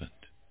my shepherd.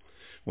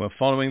 We're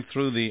following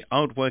through the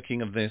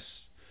outworking of this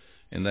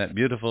in that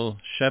beautiful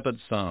shepherd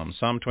psalm,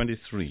 Psalm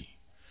 23.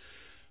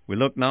 We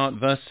look now at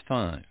verse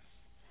 5.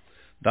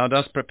 Thou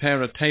dost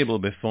prepare a table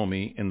before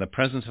me in the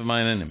presence of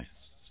mine enemies.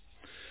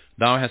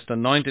 Thou hast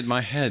anointed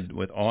my head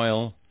with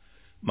oil,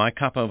 my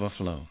cup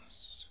overflows.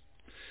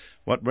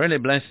 What really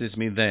blesses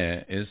me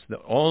there is that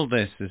all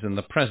this is in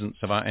the presence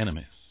of our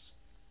enemies.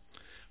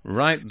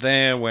 Right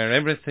there where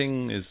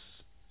everything is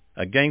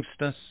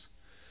against us,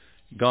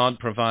 God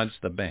provides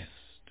the best.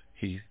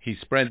 He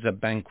spreads a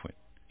banquet.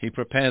 He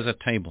prepares a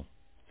table.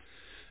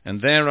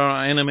 And there are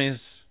our enemies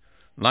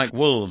like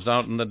wolves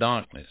out in the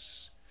darkness,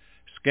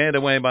 scared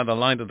away by the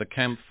light of the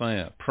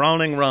campfire,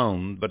 prowling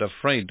round but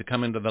afraid to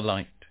come into the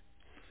light.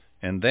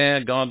 And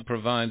there God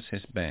provides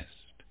his best.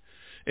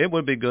 It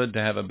would be good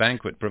to have a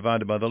banquet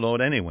provided by the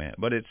Lord anywhere,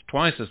 but it's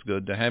twice as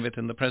good to have it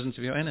in the presence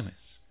of your enemies,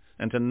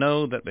 and to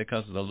know that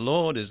because the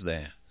Lord is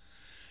there,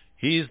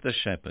 he's the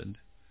shepherd,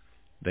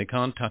 they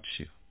can't touch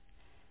you.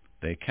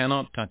 They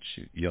cannot touch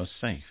you. You're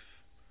safe.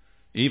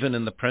 even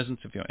in the presence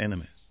of your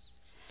enemies.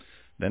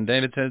 Then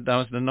David said,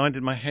 thou hast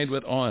anointed my head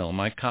with oil,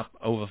 my cup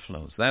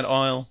overflows. That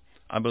oil,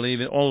 I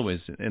believe, it always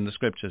in the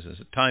Scriptures is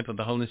a type of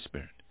the Holy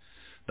Spirit.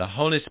 The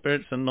Holy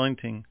Spirit's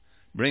anointing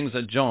brings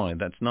a joy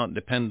that's not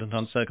dependent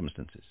on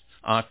circumstances.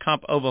 Our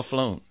cup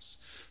overflows.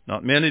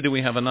 Not merely do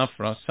we have enough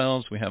for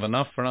ourselves, we have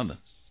enough for others.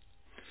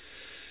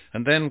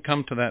 And then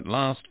come to that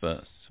last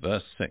verse,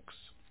 verse 6.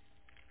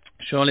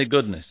 Surely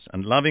goodness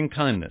and loving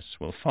kindness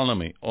will follow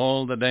me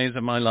all the days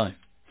of my life,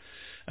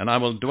 and I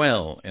will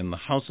dwell in the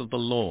house of the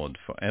Lord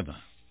forever.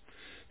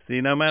 See,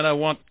 no matter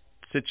what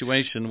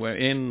situation we're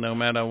in, no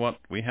matter what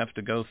we have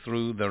to go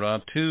through, there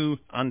are two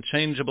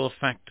unchangeable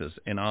factors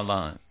in our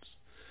lives: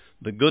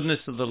 the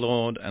goodness of the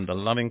Lord and the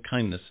loving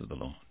kindness of the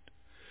Lord.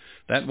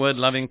 That word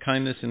loving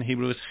kindness in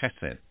Hebrew is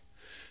chesed.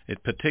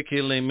 It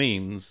particularly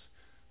means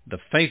the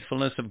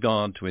faithfulness of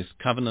God to his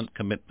covenant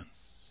commitments.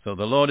 So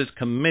the Lord is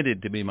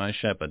committed to be my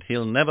shepherd.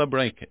 He'll never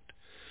break it.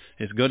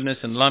 His goodness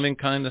and loving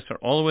kindness are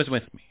always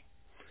with me.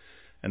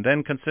 And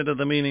then consider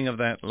the meaning of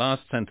that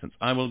last sentence,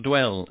 I will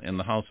dwell in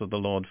the house of the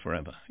Lord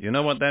forever. You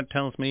know what that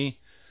tells me?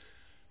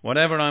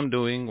 Whatever I'm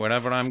doing,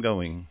 wherever I'm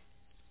going,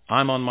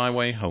 I'm on my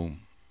way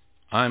home.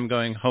 I'm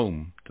going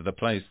home to the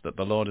place that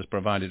the Lord has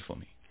provided for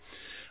me.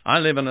 I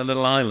live in a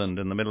little island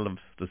in the middle of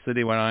the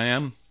city where I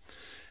am,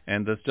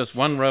 and there's just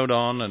one road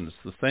on, and it's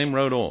the same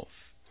road off.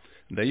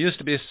 There used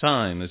to be a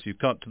sign as you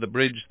got to the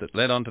bridge that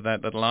led onto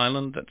that little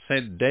island that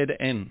said dead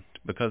end,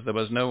 because there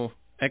was no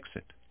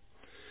exit.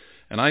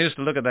 And I used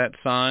to look at that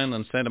sign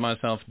and say to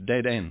myself,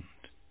 dead end.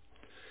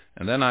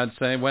 And then I'd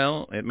say,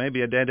 well, it may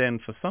be a dead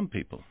end for some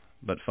people,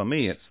 but for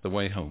me it's the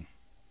way home.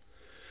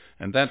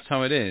 And that's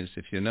how it is.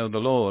 If you know the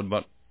Lord,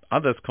 what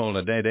others call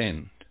a dead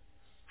end,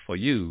 for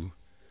you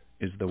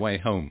is the way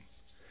home.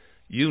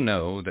 You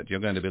know that you're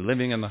going to be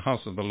living in the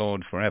house of the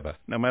Lord forever.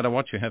 No matter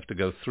what you have to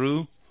go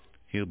through,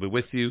 he'll be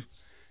with you,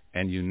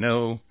 and you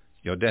know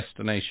your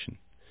destination.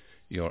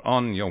 You're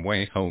on your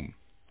way home.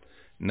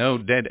 No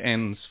dead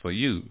ends for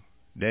you.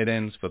 Dead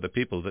ends for the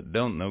people that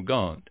don't know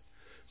God.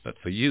 But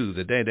for you,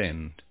 the dead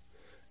end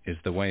is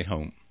the way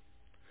home.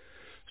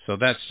 So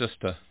that's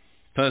just a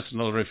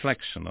personal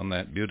reflection on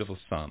that beautiful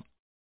psalm.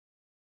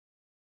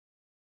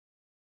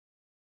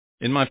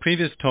 In my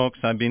previous talks,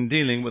 I've been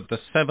dealing with the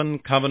 7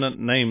 covenant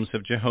names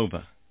of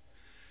Jehovah.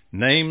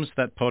 Names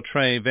that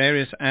portray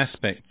various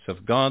aspects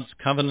of God's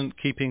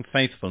covenant-keeping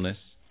faithfulness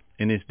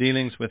in his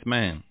dealings with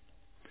man.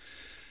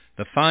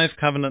 The 5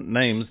 covenant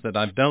names that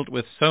I've dealt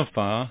with so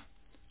far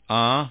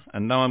are,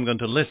 and now I'm going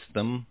to list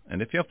them,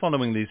 and if you're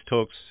following these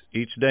talks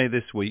each day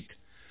this week,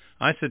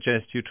 I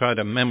suggest you try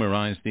to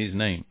memorize these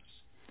names.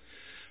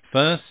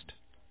 First,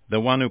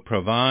 the one who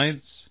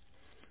provides.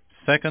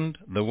 Second,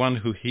 the one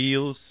who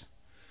heals.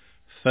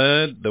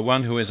 Third, the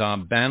one who is our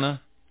banner.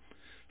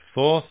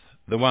 Fourth,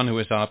 the one who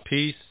is our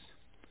peace.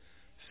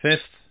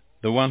 Fifth,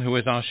 the one who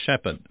is our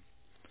shepherd.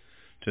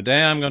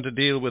 Today I'm going to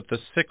deal with the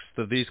 6th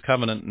of these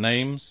covenant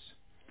names,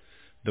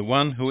 the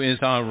one who is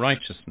our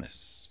righteousness.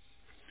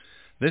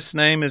 This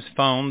name is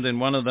found in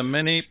one of the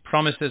many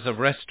promises of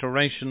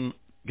restoration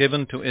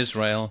given to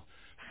Israel,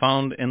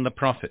 found in the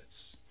prophets,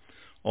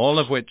 all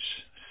of which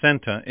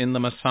center in the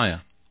Messiah.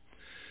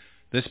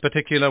 This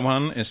particular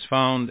one is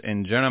found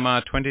in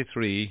Jeremiah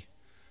 23,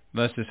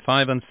 verses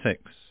 5 and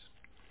 6.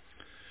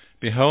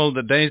 Behold,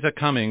 the days are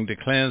coming,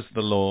 declares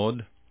the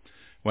Lord,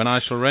 when I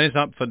shall raise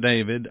up for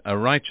David a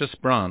righteous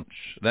branch.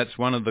 That's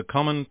one of the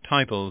common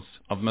titles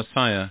of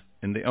Messiah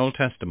in the Old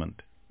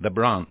Testament, the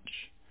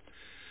branch.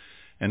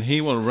 And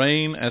he will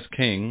reign as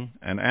king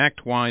and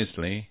act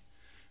wisely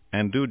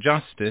and do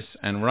justice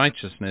and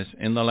righteousness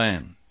in the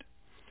land.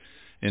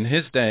 In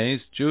his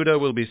days Judah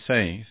will be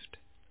saved,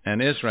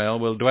 and Israel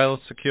will dwell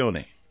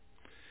securely.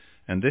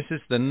 And this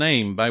is the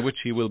name by which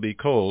he will be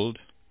called,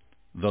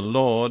 the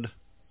Lord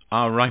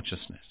our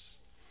righteousness.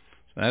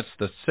 That's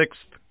the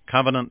 6th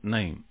covenant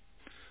name,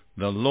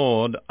 the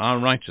Lord our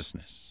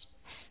righteousness.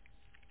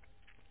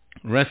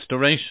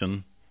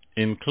 Restoration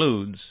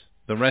includes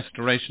the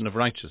restoration of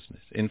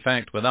righteousness. In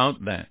fact,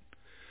 without that,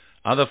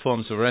 other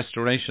forms of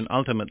restoration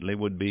ultimately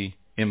would be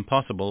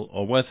impossible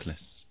or worthless.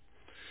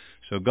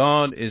 So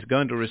God is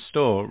going to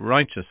restore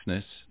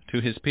righteousness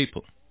to his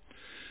people.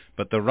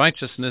 But the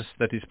righteousness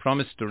that he's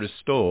promised to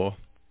restore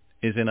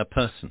is in a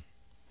person.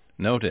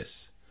 Notice,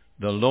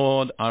 the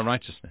Lord our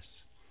righteousness.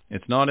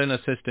 It's not in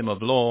a system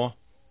of law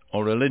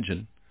or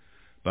religion,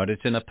 but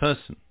it's in a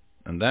person,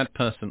 and that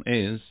person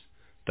is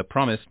the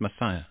promised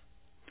Messiah.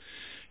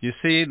 You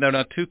see, there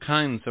are 2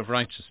 kinds of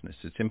righteousness.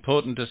 It's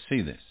important to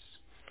see this.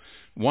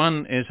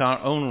 One is our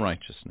own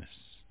righteousness,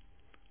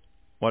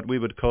 what we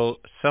would call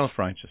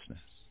self-righteousness.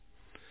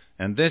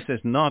 And this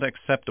is not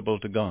acceptable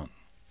to God.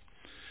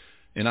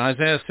 In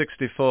Isaiah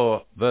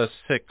 64, verse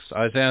 6,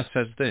 Isaiah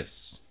says this,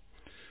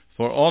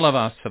 For all of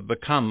us have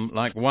become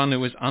like one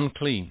who is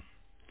unclean,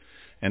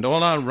 and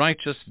all our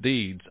righteous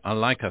deeds are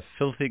like a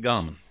filthy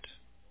garment.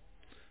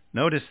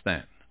 Notice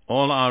that.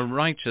 All our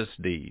righteous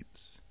deeds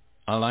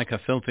are like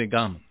a filthy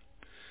garment.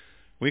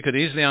 We could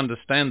easily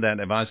understand that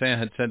if Isaiah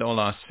had said all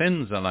our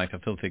sins are like a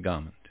filthy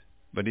garment.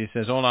 but he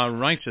says all our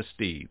righteous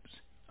deeds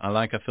are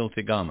like a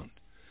filthy garment.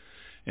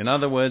 In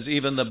other words,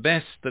 even the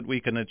best that we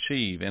can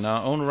achieve in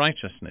our own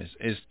righteousness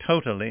is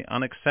totally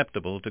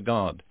unacceptable to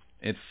God.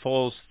 It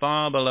falls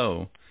far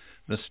below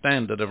the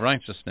standard of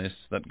righteousness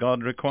that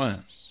God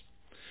requires.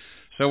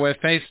 So we're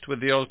faced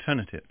with the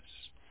alternatives.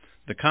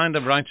 The kind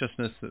of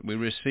righteousness that we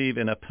receive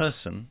in a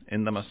person,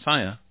 in the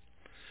Messiah,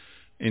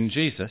 in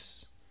Jesus,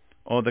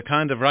 or the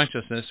kind of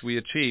righteousness we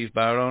achieve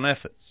by our own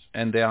efforts,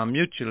 and they are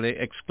mutually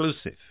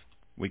exclusive.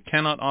 We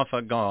cannot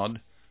offer God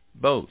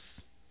both.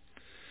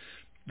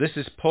 This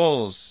is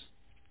Paul's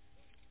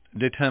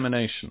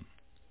determination,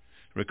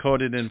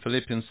 recorded in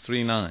Philippians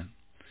 3:9.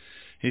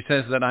 He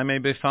says that I may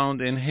be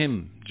found in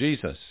him,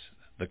 Jesus,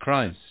 the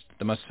Christ,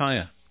 the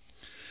Messiah,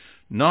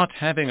 not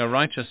having a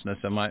righteousness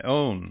of my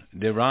own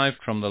derived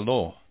from the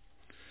law,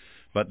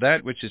 but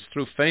that which is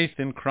through faith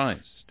in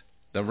Christ,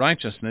 the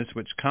righteousness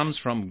which comes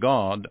from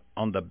God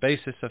on the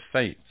basis of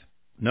faith.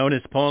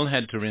 Notice Paul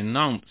had to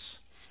renounce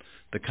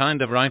the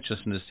kind of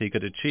righteousness he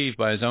could achieve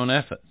by his own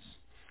efforts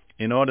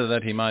in order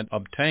that he might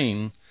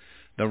obtain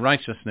the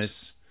righteousness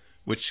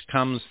which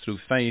comes through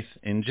faith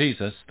in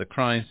Jesus, the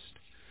Christ,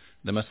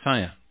 the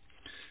Messiah.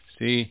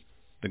 See,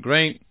 the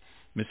great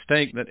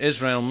mistake that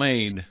Israel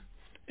made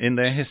in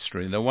their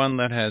history, the one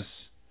that has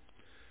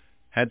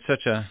had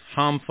such a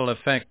harmful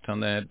effect on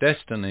their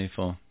destiny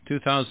for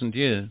 2,000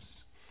 years,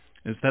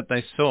 is that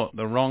they sought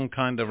the wrong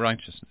kind of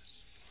righteousness.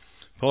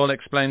 Paul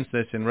explains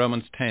this in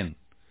Romans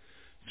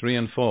 10:3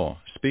 and 4,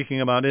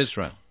 speaking about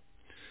Israel.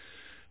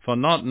 For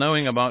not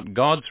knowing about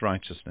God's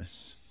righteousness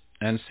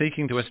and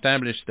seeking to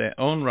establish their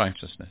own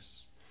righteousness,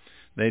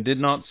 they did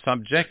not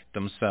subject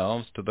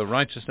themselves to the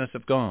righteousness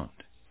of God.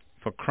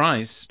 For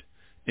Christ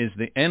is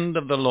the end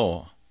of the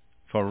law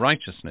for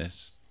righteousness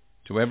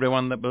to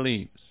everyone that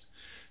believes.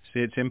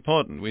 See, it's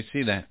important. We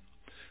see that.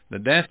 The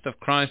death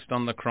of Christ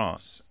on the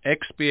cross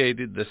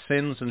expiated the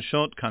sins and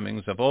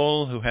shortcomings of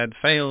all who had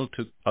failed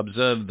to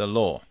observe the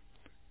law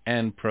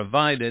and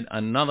provided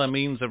another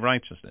means of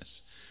righteousness,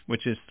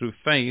 which is through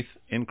faith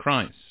in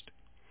Christ.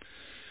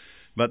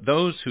 But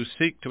those who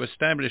seek to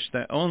establish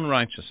their own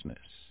righteousness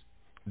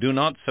do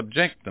not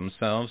subject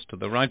themselves to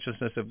the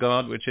righteousness of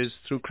God, which is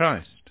through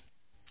Christ.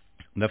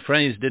 The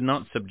phrase did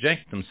not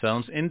subject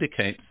themselves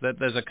indicates that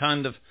there's a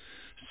kind of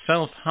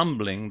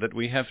self-humbling that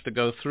we have to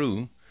go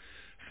through,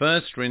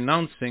 first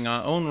renouncing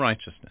our own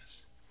righteousness,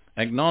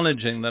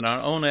 acknowledging that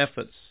our own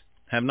efforts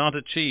have not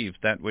achieved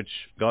that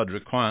which God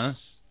requires,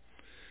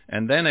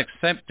 and then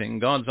accepting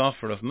God's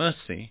offer of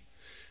mercy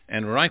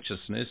and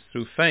righteousness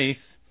through faith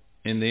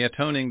in the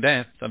atoning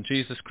death of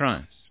Jesus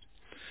Christ.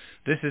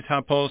 This is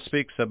how Paul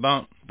speaks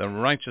about the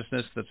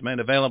righteousness that's made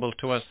available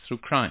to us through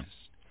Christ.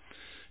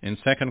 In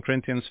 2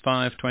 Corinthians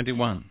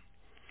 5:21,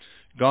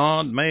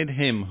 God made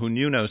him who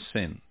knew no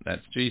sin,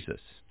 that's Jesus,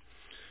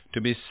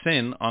 to be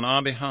sin on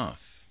our behalf,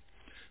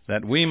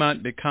 that we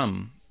might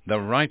become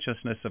the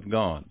righteousness of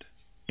God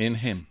in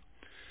him.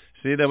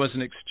 See, there was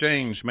an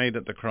exchange made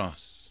at the cross.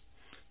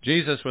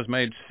 Jesus was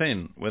made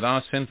sin with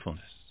our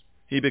sinfulness.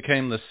 He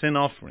became the sin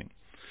offering,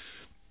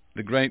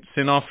 the great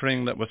sin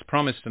offering that was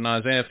promised in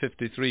Isaiah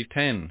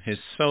 53:10. His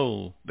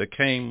soul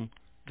became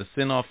the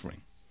sin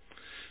offering.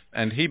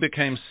 And he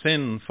became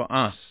sin for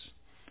us,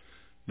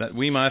 that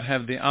we might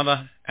have the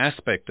other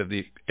aspect of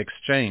the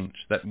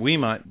exchange, that we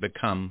might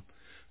become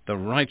the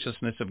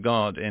righteousness of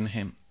God in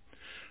him.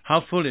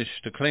 How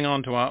foolish to cling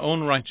on to our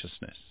own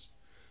righteousness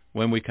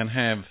when we can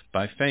have,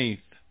 by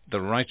faith,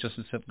 the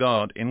righteousness of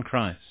God in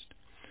Christ.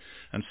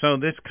 And so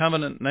this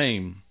covenant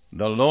name,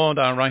 the Lord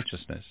our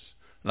righteousness,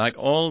 like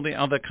all the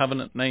other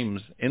covenant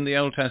names in the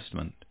Old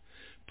Testament,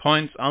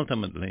 points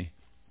ultimately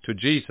to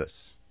Jesus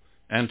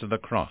and to the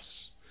cross.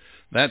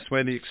 That's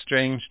where the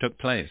exchange took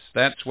place.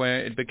 That's where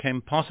it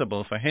became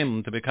possible for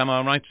him to become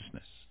our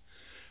righteousness.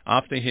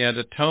 After he had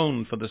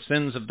atoned for the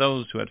sins of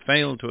those who had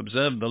failed to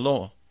observe the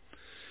law,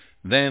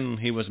 then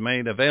he was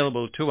made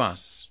available to us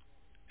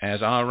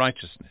as our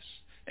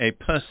righteousness, a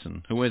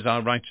person who is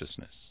our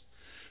righteousness,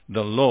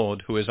 the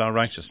Lord who is our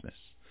righteousness.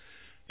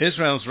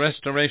 Israel's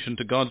restoration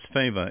to God's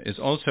favor is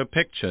also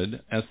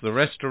pictured as the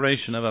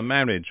restoration of a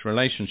marriage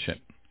relationship.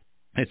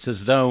 It's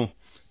as though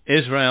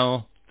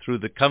Israel, through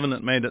the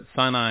covenant made at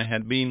Sinai,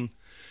 had been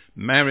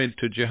married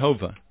to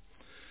Jehovah,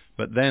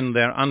 but then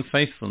their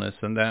unfaithfulness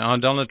and their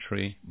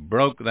idolatry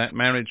broke that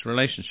marriage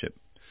relationship.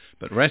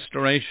 But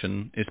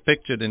restoration is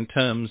pictured in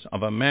terms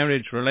of a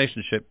marriage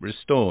relationship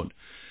restored.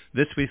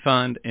 This we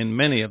find in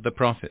many of the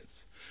prophets.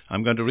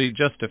 I'm going to read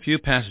just a few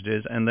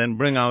passages and then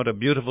bring out a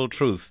beautiful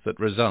truth that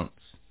results.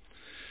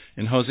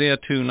 In Hosea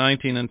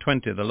 2:19 and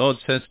 20, the Lord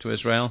says to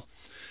Israel,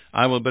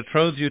 I will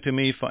betroth you to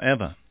me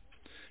forever.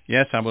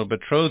 Yes, I will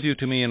betroth you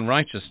to me in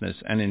righteousness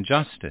and in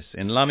justice,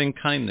 in loving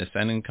kindness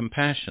and in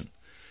compassion.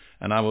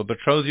 And I will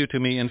betroth you to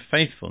me in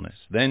faithfulness.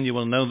 Then you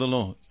will know the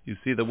Lord. You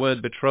see, the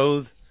word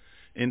betroth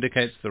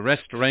indicates the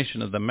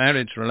restoration of the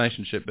marriage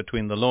relationship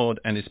between the Lord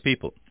and his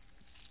people.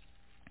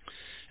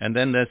 And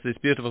then there's this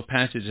beautiful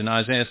passage in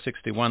Isaiah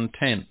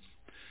 61:10.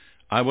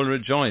 I will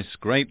rejoice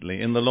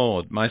greatly in the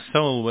Lord. My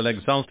soul will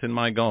exult in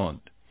my God.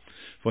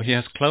 For he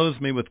has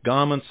clothed me with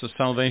garments of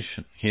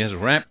salvation. He has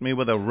wrapped me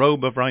with a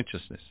robe of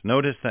righteousness.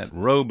 Notice that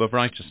robe of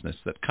righteousness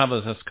that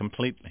covers us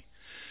completely.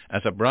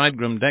 As a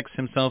bridegroom decks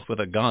himself with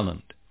a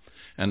garland,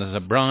 and as a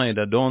bride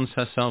adorns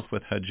herself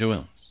with her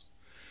jewels.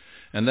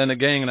 And then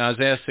again in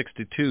Isaiah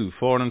 62,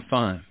 4 and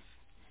 5,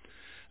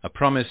 a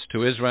promise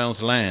to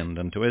Israel's land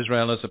and to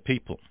Israel as a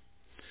people.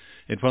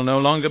 It will no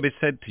longer be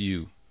said to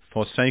you,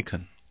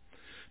 forsaken,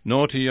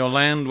 nor to your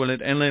land will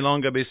it any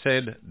longer be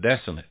said,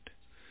 desolate.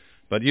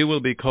 But you will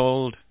be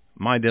called,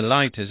 my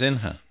delight is in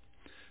her,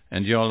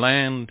 and your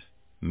land,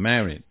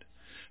 married.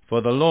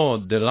 For the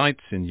Lord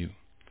delights in you,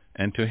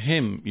 and to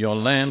him your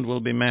land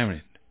will be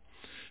married.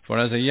 For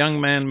as a young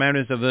man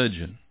marries a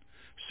virgin,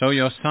 so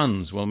your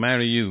sons will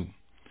marry you.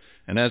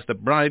 And as the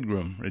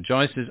bridegroom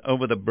rejoices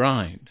over the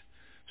bride,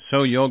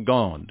 so your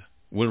God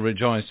will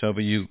rejoice over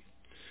you.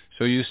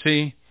 So you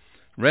see,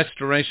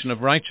 restoration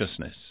of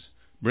righteousness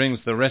brings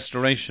the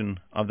restoration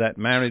of that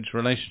marriage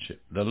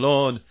relationship. The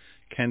Lord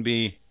can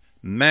be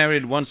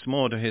married once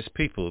more to his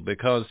people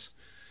because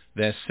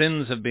their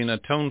sins have been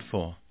atoned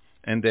for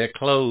and they're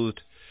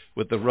clothed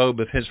with the robe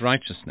of his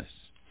righteousness.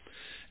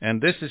 And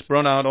this is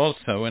brought out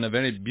also in a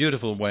very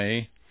beautiful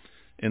way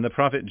in the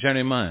prophet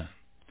Jeremiah.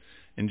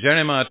 In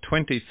Jeremiah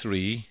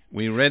 23,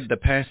 we read the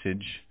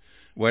passage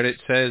where it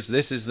says,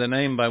 this is the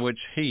name by which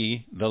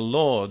he, the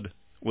Lord,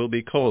 will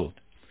be called.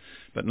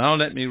 But now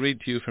let me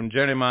read to you from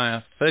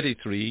Jeremiah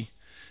 33,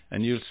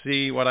 and you'll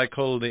see what I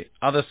call the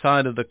other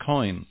side of the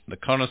coin, the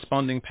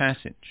corresponding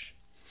passage.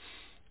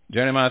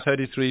 Jeremiah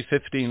 33,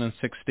 15 and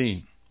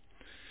 16.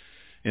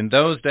 In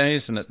those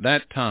days and at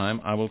that time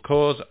I will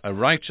cause a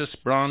righteous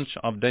branch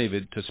of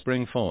David to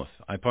spring forth.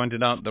 I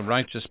pointed out the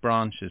righteous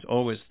branch is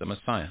always the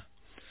Messiah.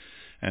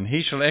 And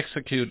he shall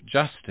execute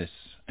justice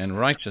and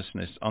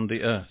righteousness on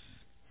the earth.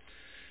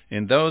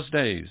 In those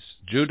days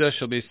Judah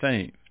shall be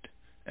saved,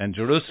 and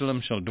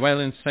Jerusalem shall dwell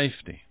in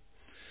safety.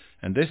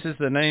 And this is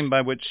the name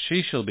by which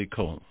she shall be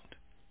called.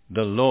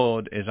 The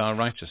Lord is our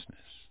righteousness.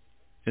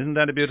 Isn't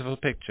that a beautiful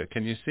picture?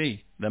 Can you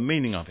see the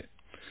meaning of it?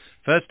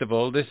 First of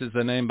all, this is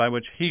the name by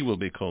which he will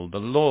be called. The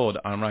Lord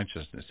our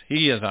righteousness.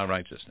 He is our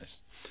righteousness.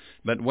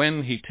 But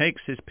when he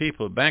takes his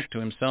people back to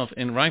himself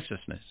in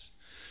righteousness,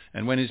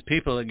 and when his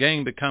people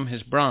again become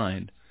his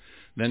bride,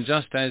 then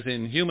just as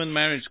in human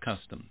marriage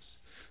customs,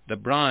 the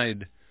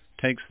bride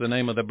takes the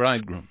name of the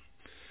bridegroom.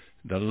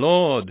 The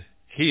Lord,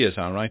 he is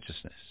our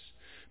righteousness.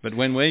 But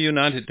when we're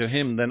united to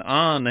him, then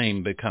our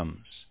name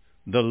becomes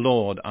the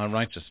Lord our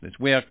righteousness.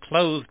 We are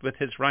clothed with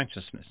his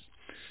righteousness.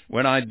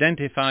 We're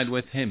identified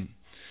with him.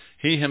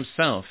 He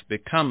himself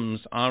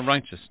becomes our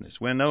righteousness.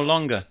 We're no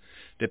longer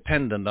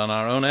dependent on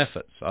our own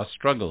efforts, our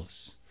struggles.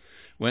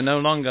 We're no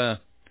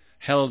longer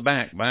held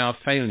back by our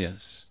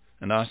failures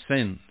and our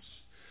sins.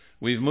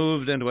 We've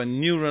moved into a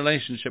new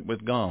relationship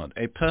with God,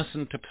 a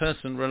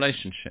person-to-person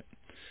relationship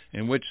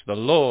in which the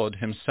Lord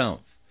himself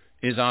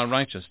is our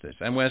righteousness.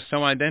 And we're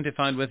so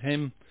identified with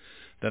him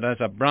that as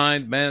a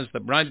bride bears the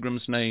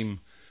bridegroom's name,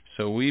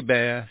 so we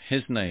bear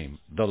his name,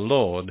 the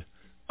Lord,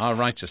 our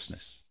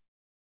righteousness.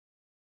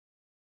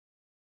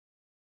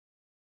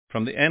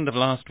 From the end of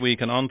last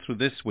week and on through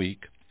this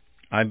week,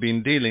 I've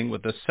been dealing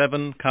with the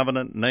 7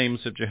 covenant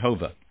names of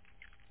Jehovah,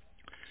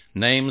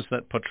 names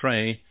that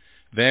portray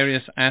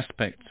various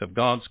aspects of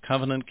God's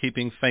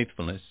covenant-keeping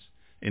faithfulness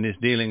in his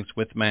dealings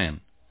with man.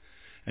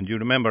 And you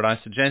remember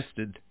I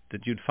suggested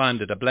that you'd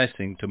find it a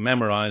blessing to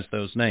memorize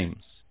those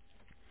names.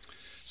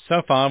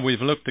 So far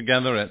we've looked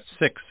together at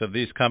 6 of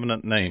these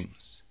covenant names.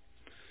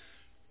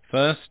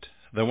 First,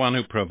 the one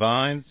who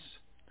provides.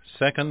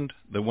 Second,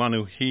 the one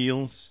who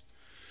heals.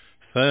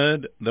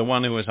 Third, the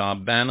one who is our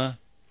banner.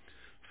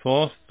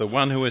 Fourth, the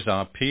one who is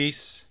our peace.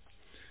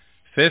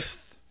 Fifth,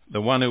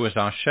 the one who is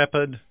our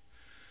shepherd.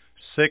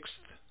 Sixth,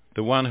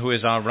 the one who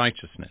is our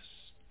righteousness.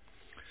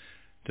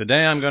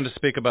 Today I'm going to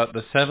speak about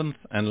the 7th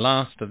and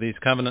last of these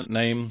covenant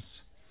names,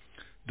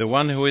 the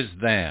one who is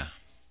there,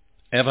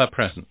 ever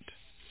present.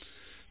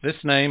 This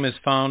name is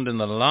found in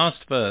the last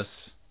verse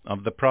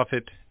of the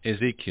prophet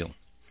Ezekiel.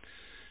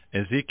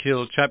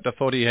 Ezekiel chapter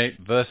 48,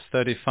 verse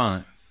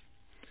 35. It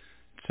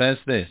says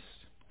this,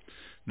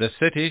 the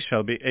city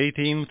shall be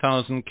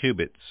 18,000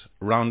 cubits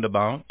round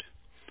about,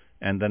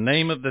 and the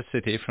name of the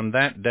city from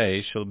that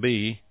day shall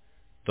be,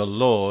 the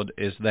Lord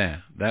is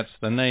there. That's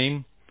the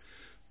name.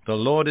 The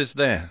Lord is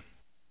there.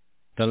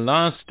 The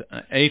last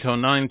 8 or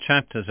 9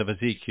 chapters of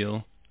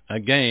Ezekiel,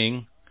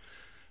 again,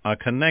 are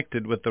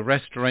connected with the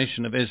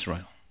restoration of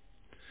Israel.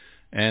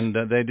 And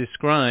they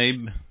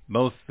describe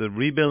both the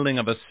rebuilding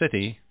of a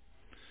city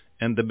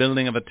and the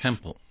building of a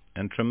temple.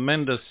 And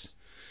tremendous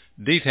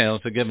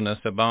details are given us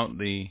about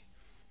the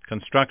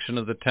construction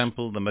of the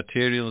temple, the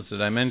materials, the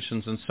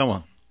dimensions, and so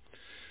on.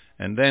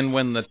 And then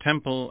when the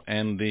temple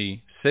and the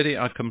city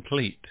are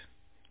complete,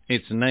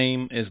 its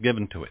name is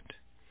given to it.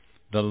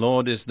 The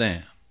Lord is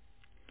there.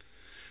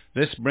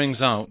 This brings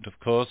out, of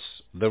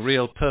course, the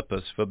real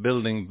purpose for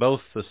building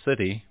both the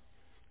city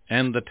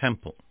and the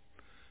temple.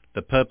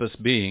 The purpose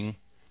being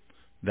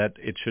that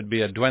it should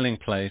be a dwelling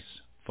place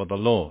for the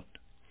Lord.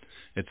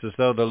 It's as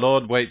though the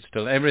Lord waits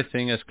till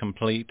everything is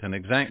complete and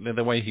exactly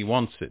the way he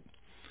wants it.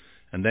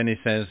 And then he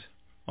says,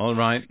 all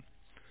right,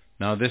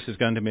 now this is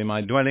going to be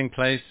my dwelling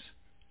place.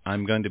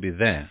 I'm going to be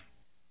there.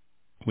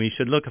 We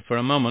should look for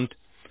a moment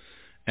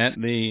at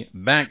the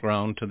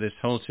background to this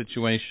whole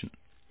situation.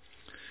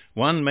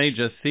 One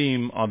major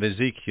theme of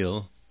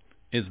Ezekiel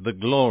is the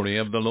glory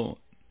of the Lord.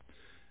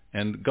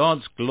 And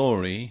God's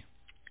glory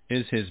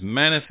is his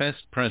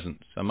manifest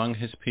presence among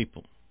his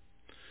people.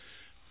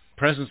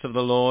 Presence of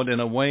the Lord in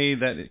a way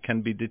that it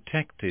can be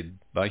detected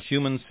by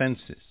human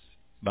senses,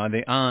 by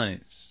the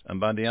eyes, and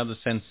by the other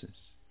senses.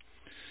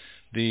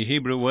 The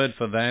Hebrew word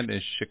for that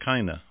is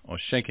Shekinah or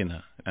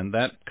Shekinah, and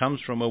that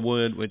comes from a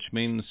word which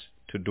means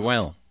to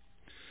dwell.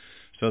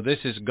 So this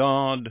is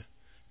God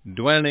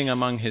dwelling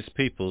among his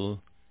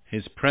people,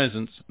 his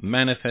presence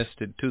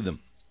manifested to them.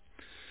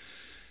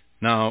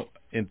 Now,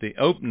 in the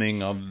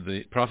opening of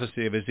the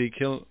prophecy of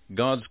Ezekiel,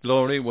 God's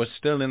glory was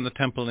still in the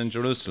temple in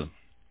Jerusalem.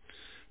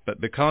 But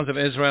because of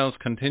Israel's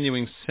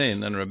continuing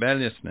sin and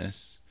rebelliousness,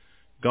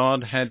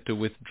 God had to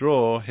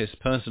withdraw his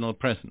personal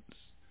presence.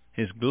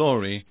 His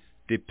glory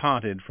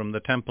departed from the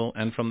temple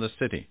and from the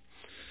city.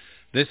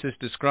 This is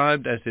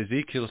described as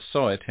Ezekiel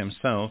saw it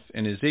himself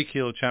in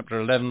Ezekiel chapter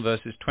 11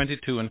 verses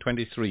 22 and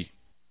 23.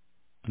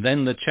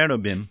 Then the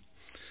cherubim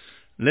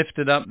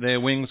lifted up their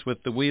wings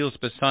with the wheels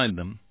beside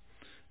them,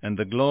 and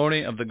the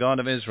glory of the God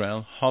of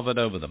Israel hovered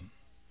over them.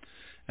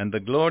 And the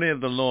glory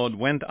of the Lord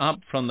went up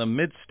from the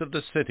midst of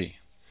the city,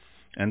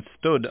 and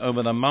stood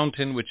over the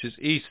mountain which is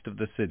east of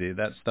the city,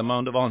 that's the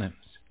Mount of Olives.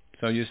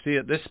 So you see,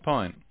 at this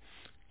point,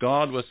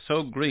 God was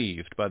so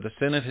grieved by the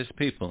sin of his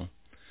people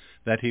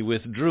that he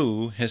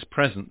withdrew his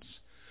presence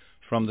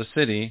from the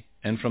city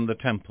and from the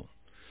temple.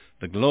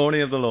 The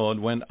glory of the Lord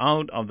went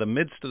out of the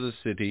midst of the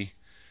city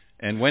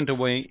and went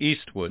away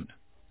eastward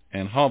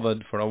and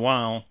hovered for a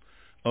while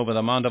over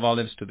the Mount of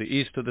Olives to the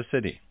east of the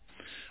city.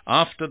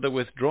 After the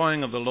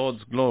withdrawing of the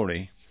Lord's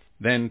glory,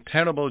 then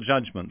terrible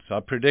judgments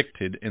are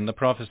predicted in the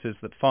prophecies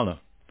that follow.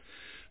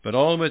 But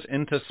always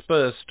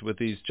interspersed with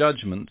these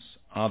judgments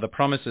are the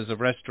promises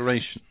of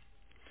restoration.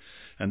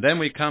 And then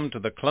we come to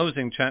the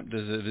closing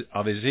chapters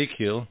of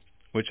Ezekiel,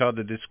 which are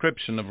the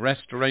description of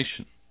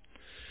restoration.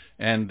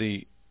 And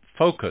the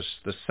focus,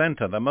 the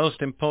center, the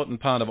most important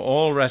part of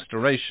all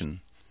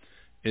restoration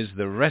is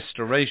the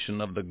restoration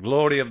of the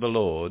glory of the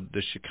Lord,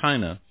 the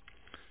Shekinah,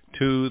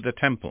 to the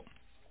temple.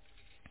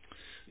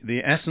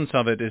 The essence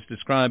of it is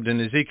described in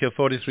Ezekiel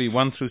 43,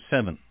 1 through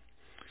 7.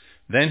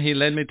 Then he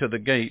led me to the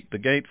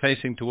gate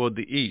facing toward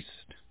the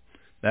east.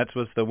 That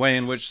was the way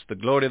in which the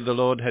glory of the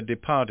Lord had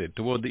departed,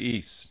 toward the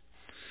east.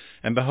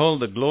 And behold,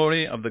 the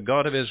glory of the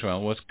God of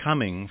Israel was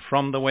coming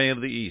from the way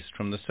of the east.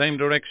 From the same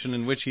direction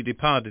in which he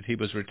departed, he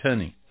was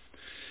returning.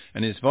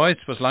 And his voice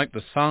was like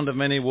the sound of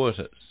many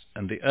waters,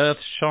 and the earth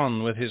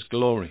shone with his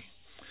glory.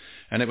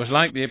 And it was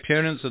like the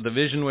appearance of the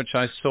vision which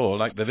I saw,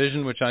 like the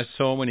vision which I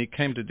saw when he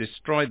came to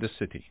destroy the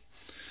city.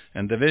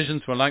 And the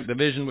visions were like the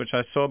vision which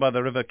I saw by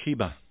the river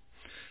Kiba.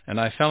 And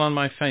I fell on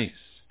my face,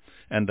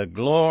 and the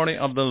glory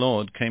of the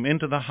Lord came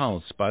into the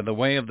house by the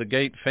way of the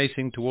gate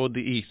facing toward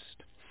the east.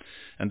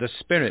 And the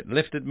Spirit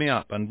lifted me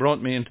up and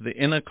brought me into the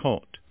inner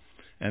court.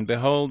 And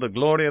behold, the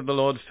glory of the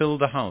Lord filled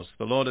the house.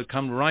 The Lord had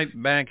come right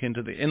back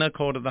into the inner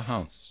court of the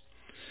house.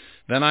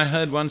 Then I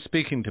heard one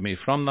speaking to me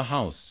from the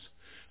house,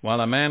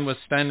 while a man was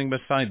standing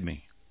beside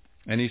me.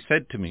 And he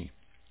said to me,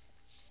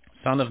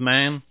 Son of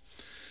man,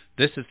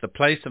 this is the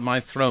place of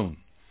my throne,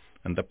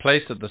 and the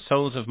place of the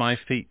soles of my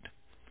feet,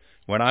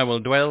 where I will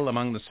dwell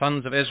among the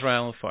sons of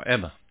Israel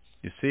forever.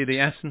 You see the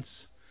essence?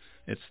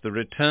 It's the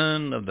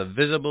return of the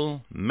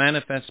visible,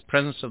 manifest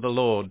presence of the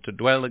Lord to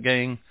dwell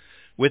again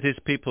with his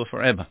people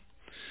forever.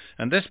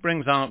 And this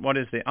brings out what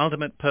is the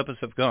ultimate purpose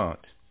of God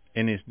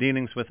in his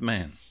dealings with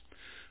man.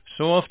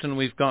 So often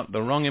we've got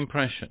the wrong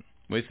impression.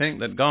 We think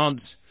that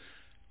God's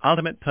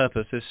ultimate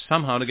purpose is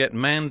somehow to get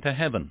man to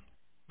heaven,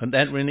 but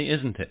that really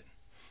isn't it.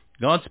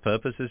 God's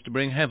purpose is to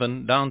bring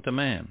heaven down to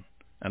man,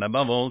 and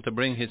above all to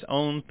bring his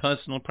own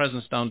personal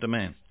presence down to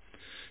man.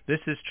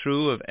 This is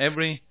true of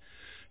every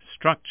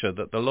structure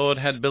that the Lord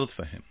had built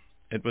for him.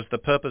 It was the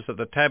purpose of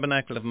the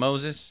tabernacle of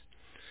Moses.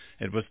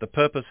 It was the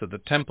purpose of the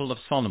temple of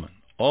Solomon.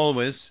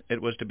 Always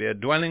it was to be a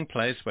dwelling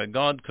place where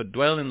God could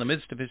dwell in the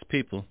midst of his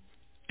people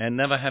and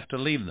never have to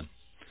leave them.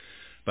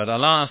 But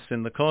alas,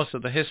 in the course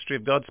of the history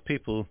of God's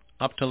people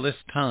up till this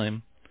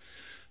time,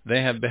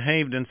 they have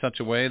behaved in such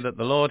a way that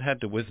the Lord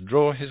had to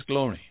withdraw his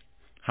glory.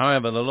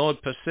 However, the Lord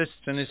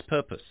persists in his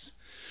purpose.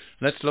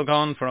 Let's look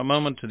on for a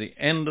moment to the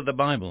end of the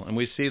Bible, and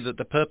we see that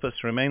the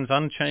purpose remains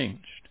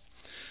unchanged.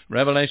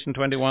 Revelation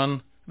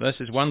 21,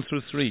 verses 1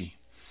 through 3.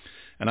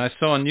 And I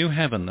saw a new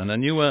heaven and a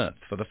new earth,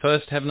 for the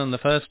first heaven and the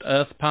first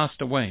earth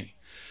passed away.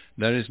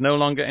 There is no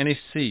longer any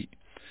sea.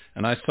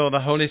 And I saw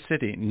the holy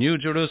city, New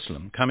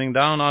Jerusalem, coming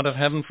down out of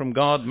heaven from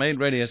God, made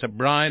ready as a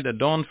bride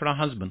adorned for a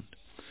husband.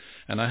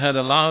 And I heard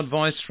a loud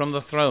voice from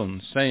the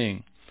throne,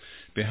 saying,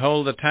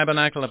 Behold, the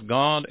tabernacle of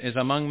God is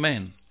among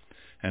men,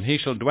 and he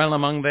shall dwell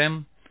among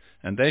them,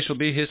 and they shall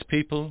be his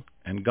people,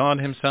 and God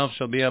himself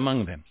shall be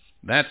among them.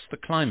 That's the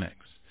climax.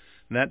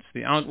 That's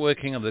the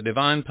outworking of the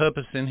divine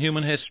purpose in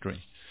human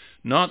history.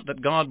 Not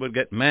that God would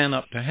get man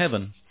up to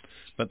heaven,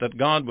 but that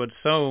God would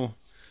so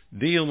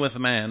deal with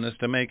man as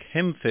to make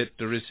him fit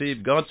to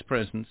receive God's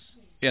presence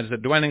as a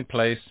dwelling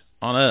place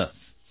on earth.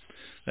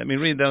 Let me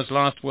read those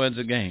last words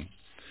again.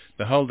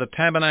 Behold, the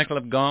tabernacle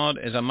of God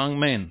is among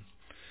men,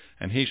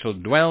 and he shall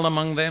dwell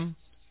among them.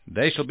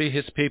 They shall be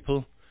his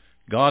people.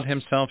 God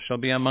himself shall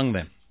be among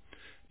them.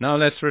 Now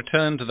let's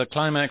return to the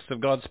climax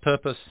of God's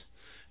purpose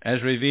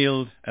as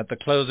revealed at the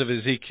close of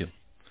Ezekiel.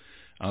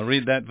 I'll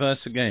read that verse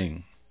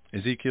again.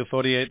 Ezekiel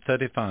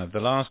 48:35, the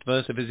last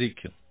verse of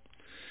Ezekiel.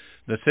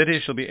 The city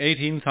shall be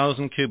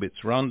 18,000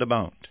 cubits round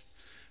about,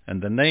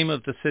 and the name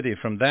of the city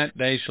from that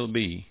day shall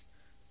be,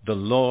 the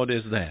Lord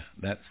is there.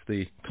 That's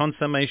the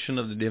consummation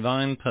of the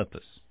divine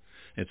purpose.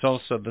 It's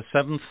also the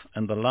seventh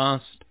and the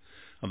last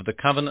of the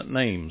covenant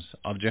names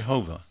of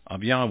Jehovah,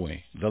 of Yahweh,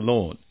 the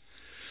Lord.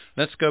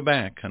 Let's go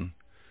back and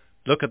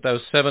look at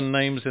those 7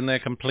 names in their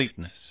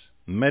completeness.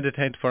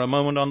 Meditate for a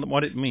moment on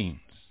what it means.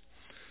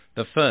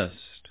 The first,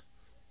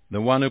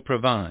 the one who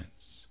provides.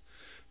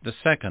 The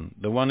second,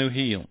 the one who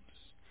heals.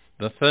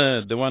 The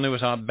third, the one who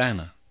is our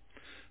banner.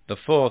 The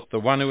fourth, the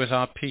one who is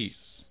our peace.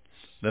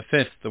 The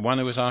fifth, the one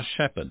who is our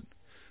shepherd.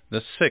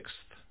 The sixth,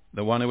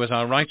 the one who is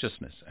our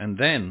righteousness. And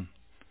then,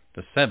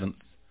 the seventh,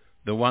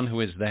 the one who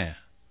is there,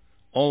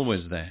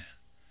 always there,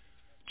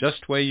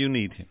 just where you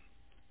need him,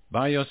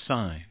 by your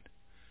side,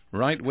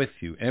 right with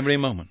you every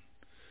moment.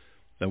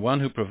 The one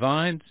who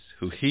provides,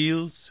 who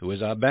heals, who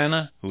is our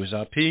banner, who is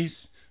our peace,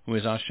 who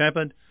is our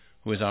shepherd,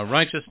 who is our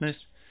righteousness.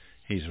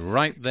 He's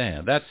right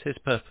there. That's his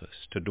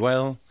purpose, to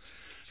dwell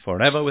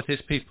forever with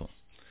his people.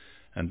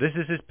 And this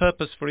is his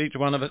purpose for each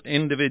one of us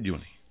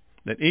individually,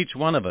 that each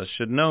one of us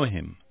should know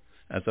him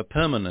as a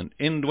permanent,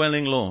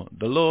 indwelling Lord,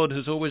 the Lord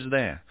who's always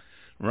there,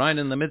 right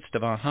in the midst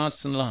of our hearts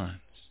and lives.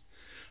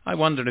 I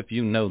wonder if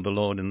you know the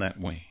Lord in that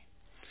way.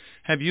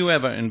 Have you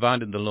ever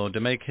invited the Lord to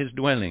make his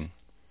dwelling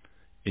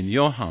in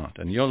your heart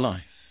and your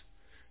life?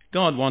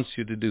 God wants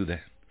you to do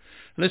that.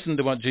 Listen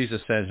to what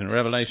Jesus says in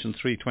Revelation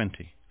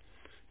 3:20.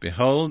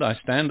 Behold, I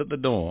stand at the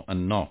door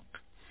and knock.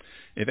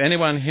 If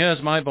anyone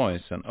hears my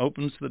voice and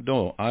opens the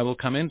door, I will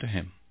come into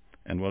him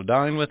and will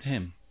dine with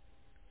him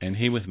and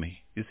he with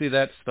me. You see,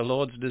 that's the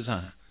Lord's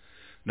desire.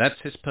 That's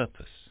his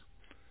purpose,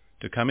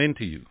 to come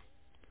into you,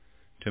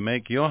 to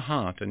make your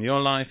heart and your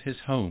life his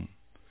home,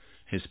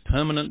 his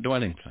permanent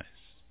dwelling place,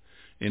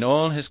 in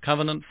all his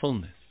covenant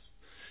fullness,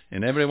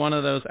 in every one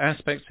of those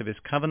aspects of his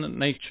covenant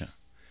nature.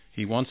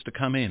 He wants to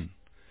come in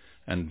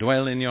and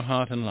dwell in your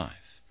heart and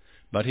life.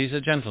 But he's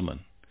a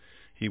gentleman.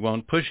 He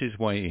won't push his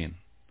way in.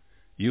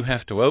 You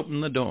have to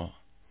open the door.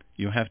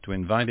 You have to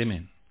invite him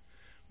in.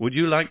 Would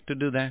you like to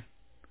do that?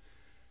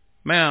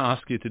 May I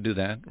ask you to do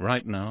that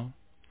right now?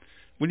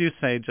 Will you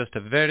say just a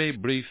very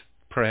brief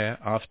prayer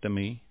after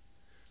me?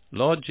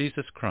 Lord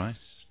Jesus Christ,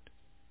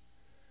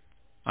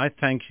 I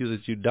thank you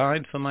that you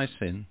died for my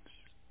sins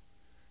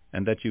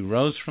and that you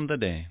rose from the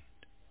dead.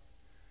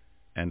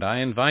 And I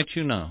invite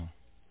you now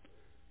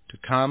to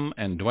come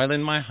and dwell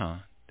in my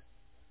heart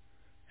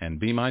and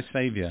be my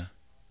Savior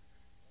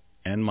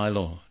and my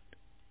Lord.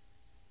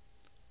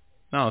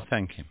 Now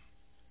thank him.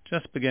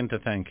 Just begin to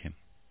thank him.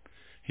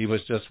 He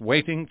was just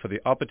waiting for the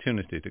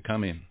opportunity to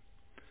come in.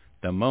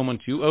 The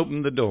moment you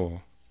opened the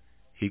door,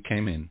 he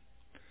came in.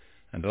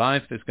 And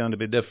life is going to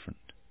be different.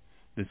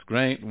 This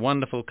great,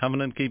 wonderful,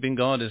 covenant-keeping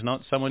God is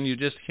not someone you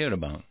just hear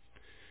about.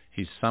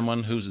 He's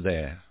someone who's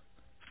there,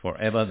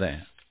 forever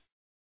there.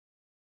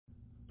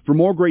 For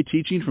more great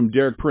teaching from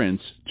Derek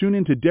Prince, tune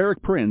in to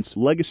Derek Prince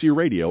Legacy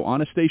Radio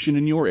on a station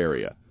in your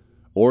area.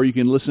 Or you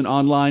can listen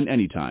online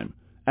anytime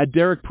at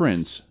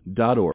derekprince.org.